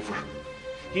it was over.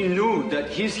 He knew that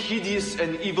his hideous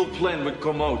and evil plan would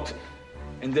come out,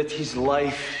 and that his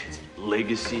life, his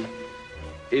legacy,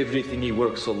 everything he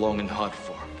worked so long and hard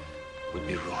for, would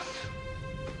be ruined.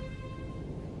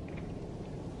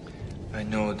 I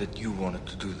know that you wanted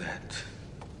to do that.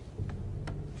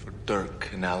 For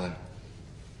Dirk and Alan.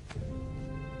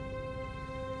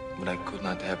 But I could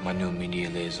not have my new media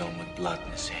liaison with blood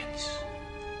in his hands.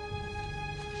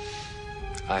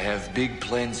 I have big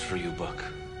plans for you, Buck.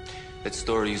 That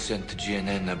story you sent to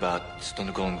GNN about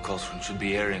Stonegal and Coltrane should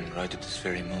be airing right at this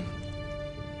very moment.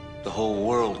 The whole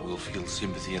world will feel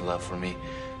sympathy and love for me.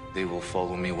 They will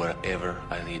follow me wherever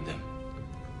I lead them.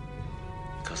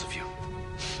 Because of you.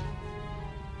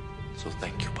 So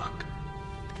thank you, Buck.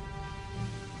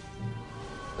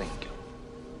 Thank you.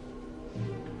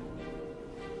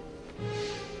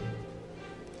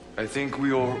 I think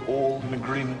we are all in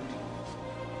agreement.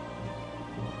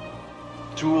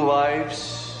 2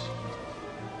 lives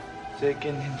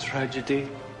taken in tragedy,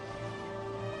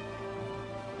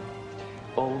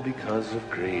 all because of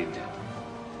greed.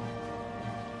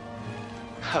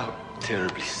 How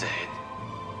terribly sad.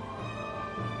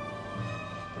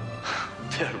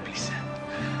 Terribly sad.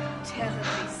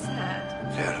 Terribly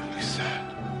sad. Terribly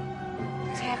sad.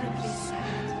 Terribly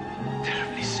sad.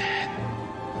 Terribly sad.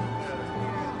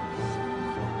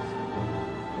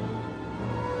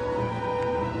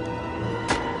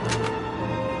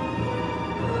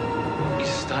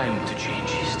 It's time to change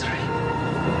history.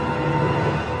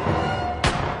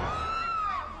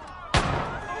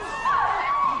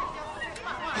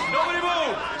 Nobody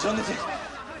move! Jonathan!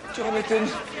 Jonathan!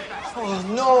 Oh,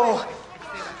 no!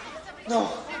 No.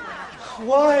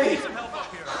 Why?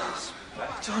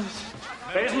 Jonathan.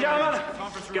 Ladies and gentlemen,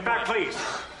 get back, please.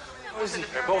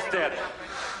 They're both dead.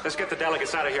 Let's get the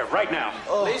delegates out of here right now.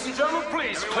 Ladies and gentlemen,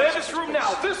 please, clear this room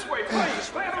now. This way, please.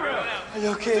 Clear the room. Are you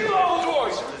okay? Seal all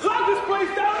doors. Lock this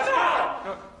place down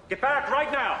now. Get back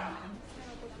right now.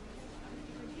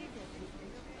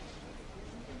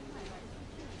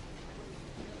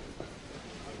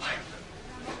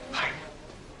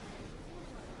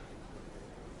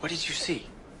 What did you see?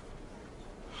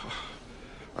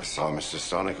 I saw Mr.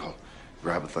 Stonegal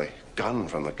grab the gun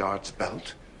from the guard's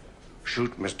belt,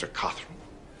 shoot Mr. Cawthron,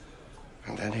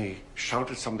 And then he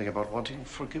shouted something about wanting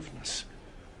forgiveness.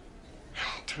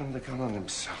 Turned the gun on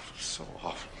himself. It was so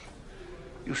awful.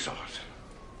 You saw it.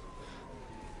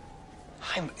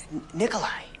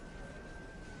 Nicolae.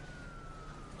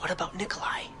 What about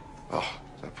Nicolae? Oh,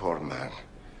 the poor man.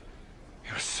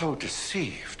 He was so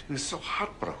deceived. He was so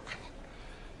heartbroken.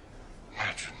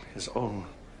 Imagine his own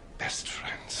best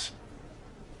friends.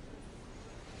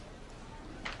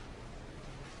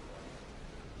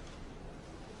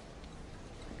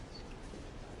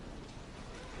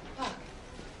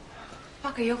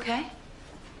 Buck, are you okay?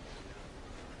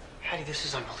 Hattie, this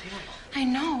is unbelievable. I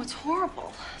know, it's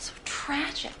horrible. So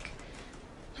tragic.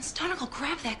 When Stonehill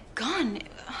grabbed that gun...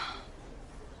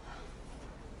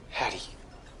 Hattie,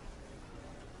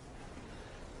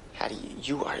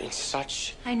 you are in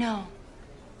such... I know.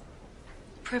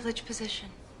 Privileged position.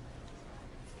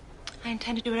 I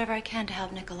intend to do whatever I can to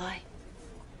help Nicolae.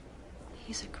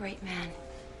 He's a great man.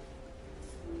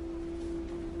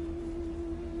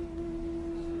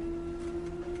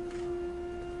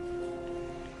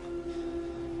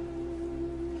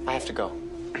 I have to go.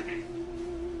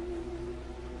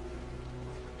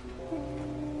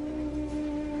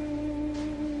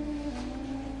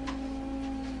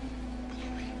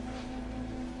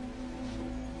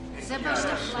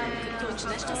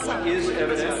 What is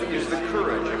evident is the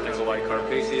courage of Nicolae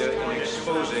Carpathia in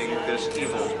exposing this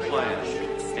evil plan.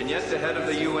 And yet the head of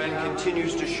the UN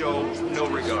continues to show no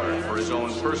regard for his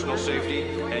own personal safety,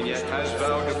 and yet has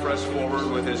vowed to press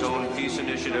forward with his own peace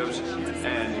initiatives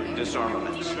and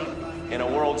disarmaments. In a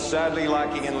world sadly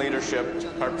lacking in leadership,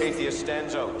 Carpathia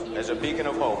stands out as a beacon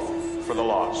of hope for the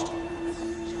lost.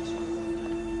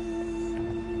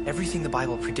 Everything the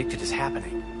Bible predicted is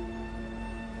happening.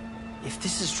 If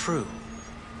this is true,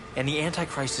 and the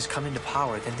Antichrist has come into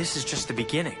power, then this is just the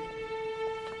beginning.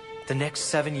 The next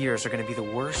 7 years are going to be the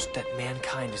worst that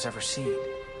mankind has ever seen.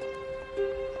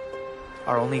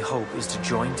 Our only hope is to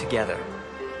join together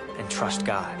and trust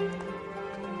God.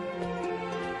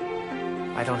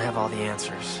 I don't have all the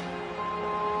answers,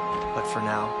 but for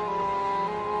now,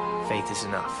 faith is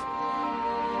enough.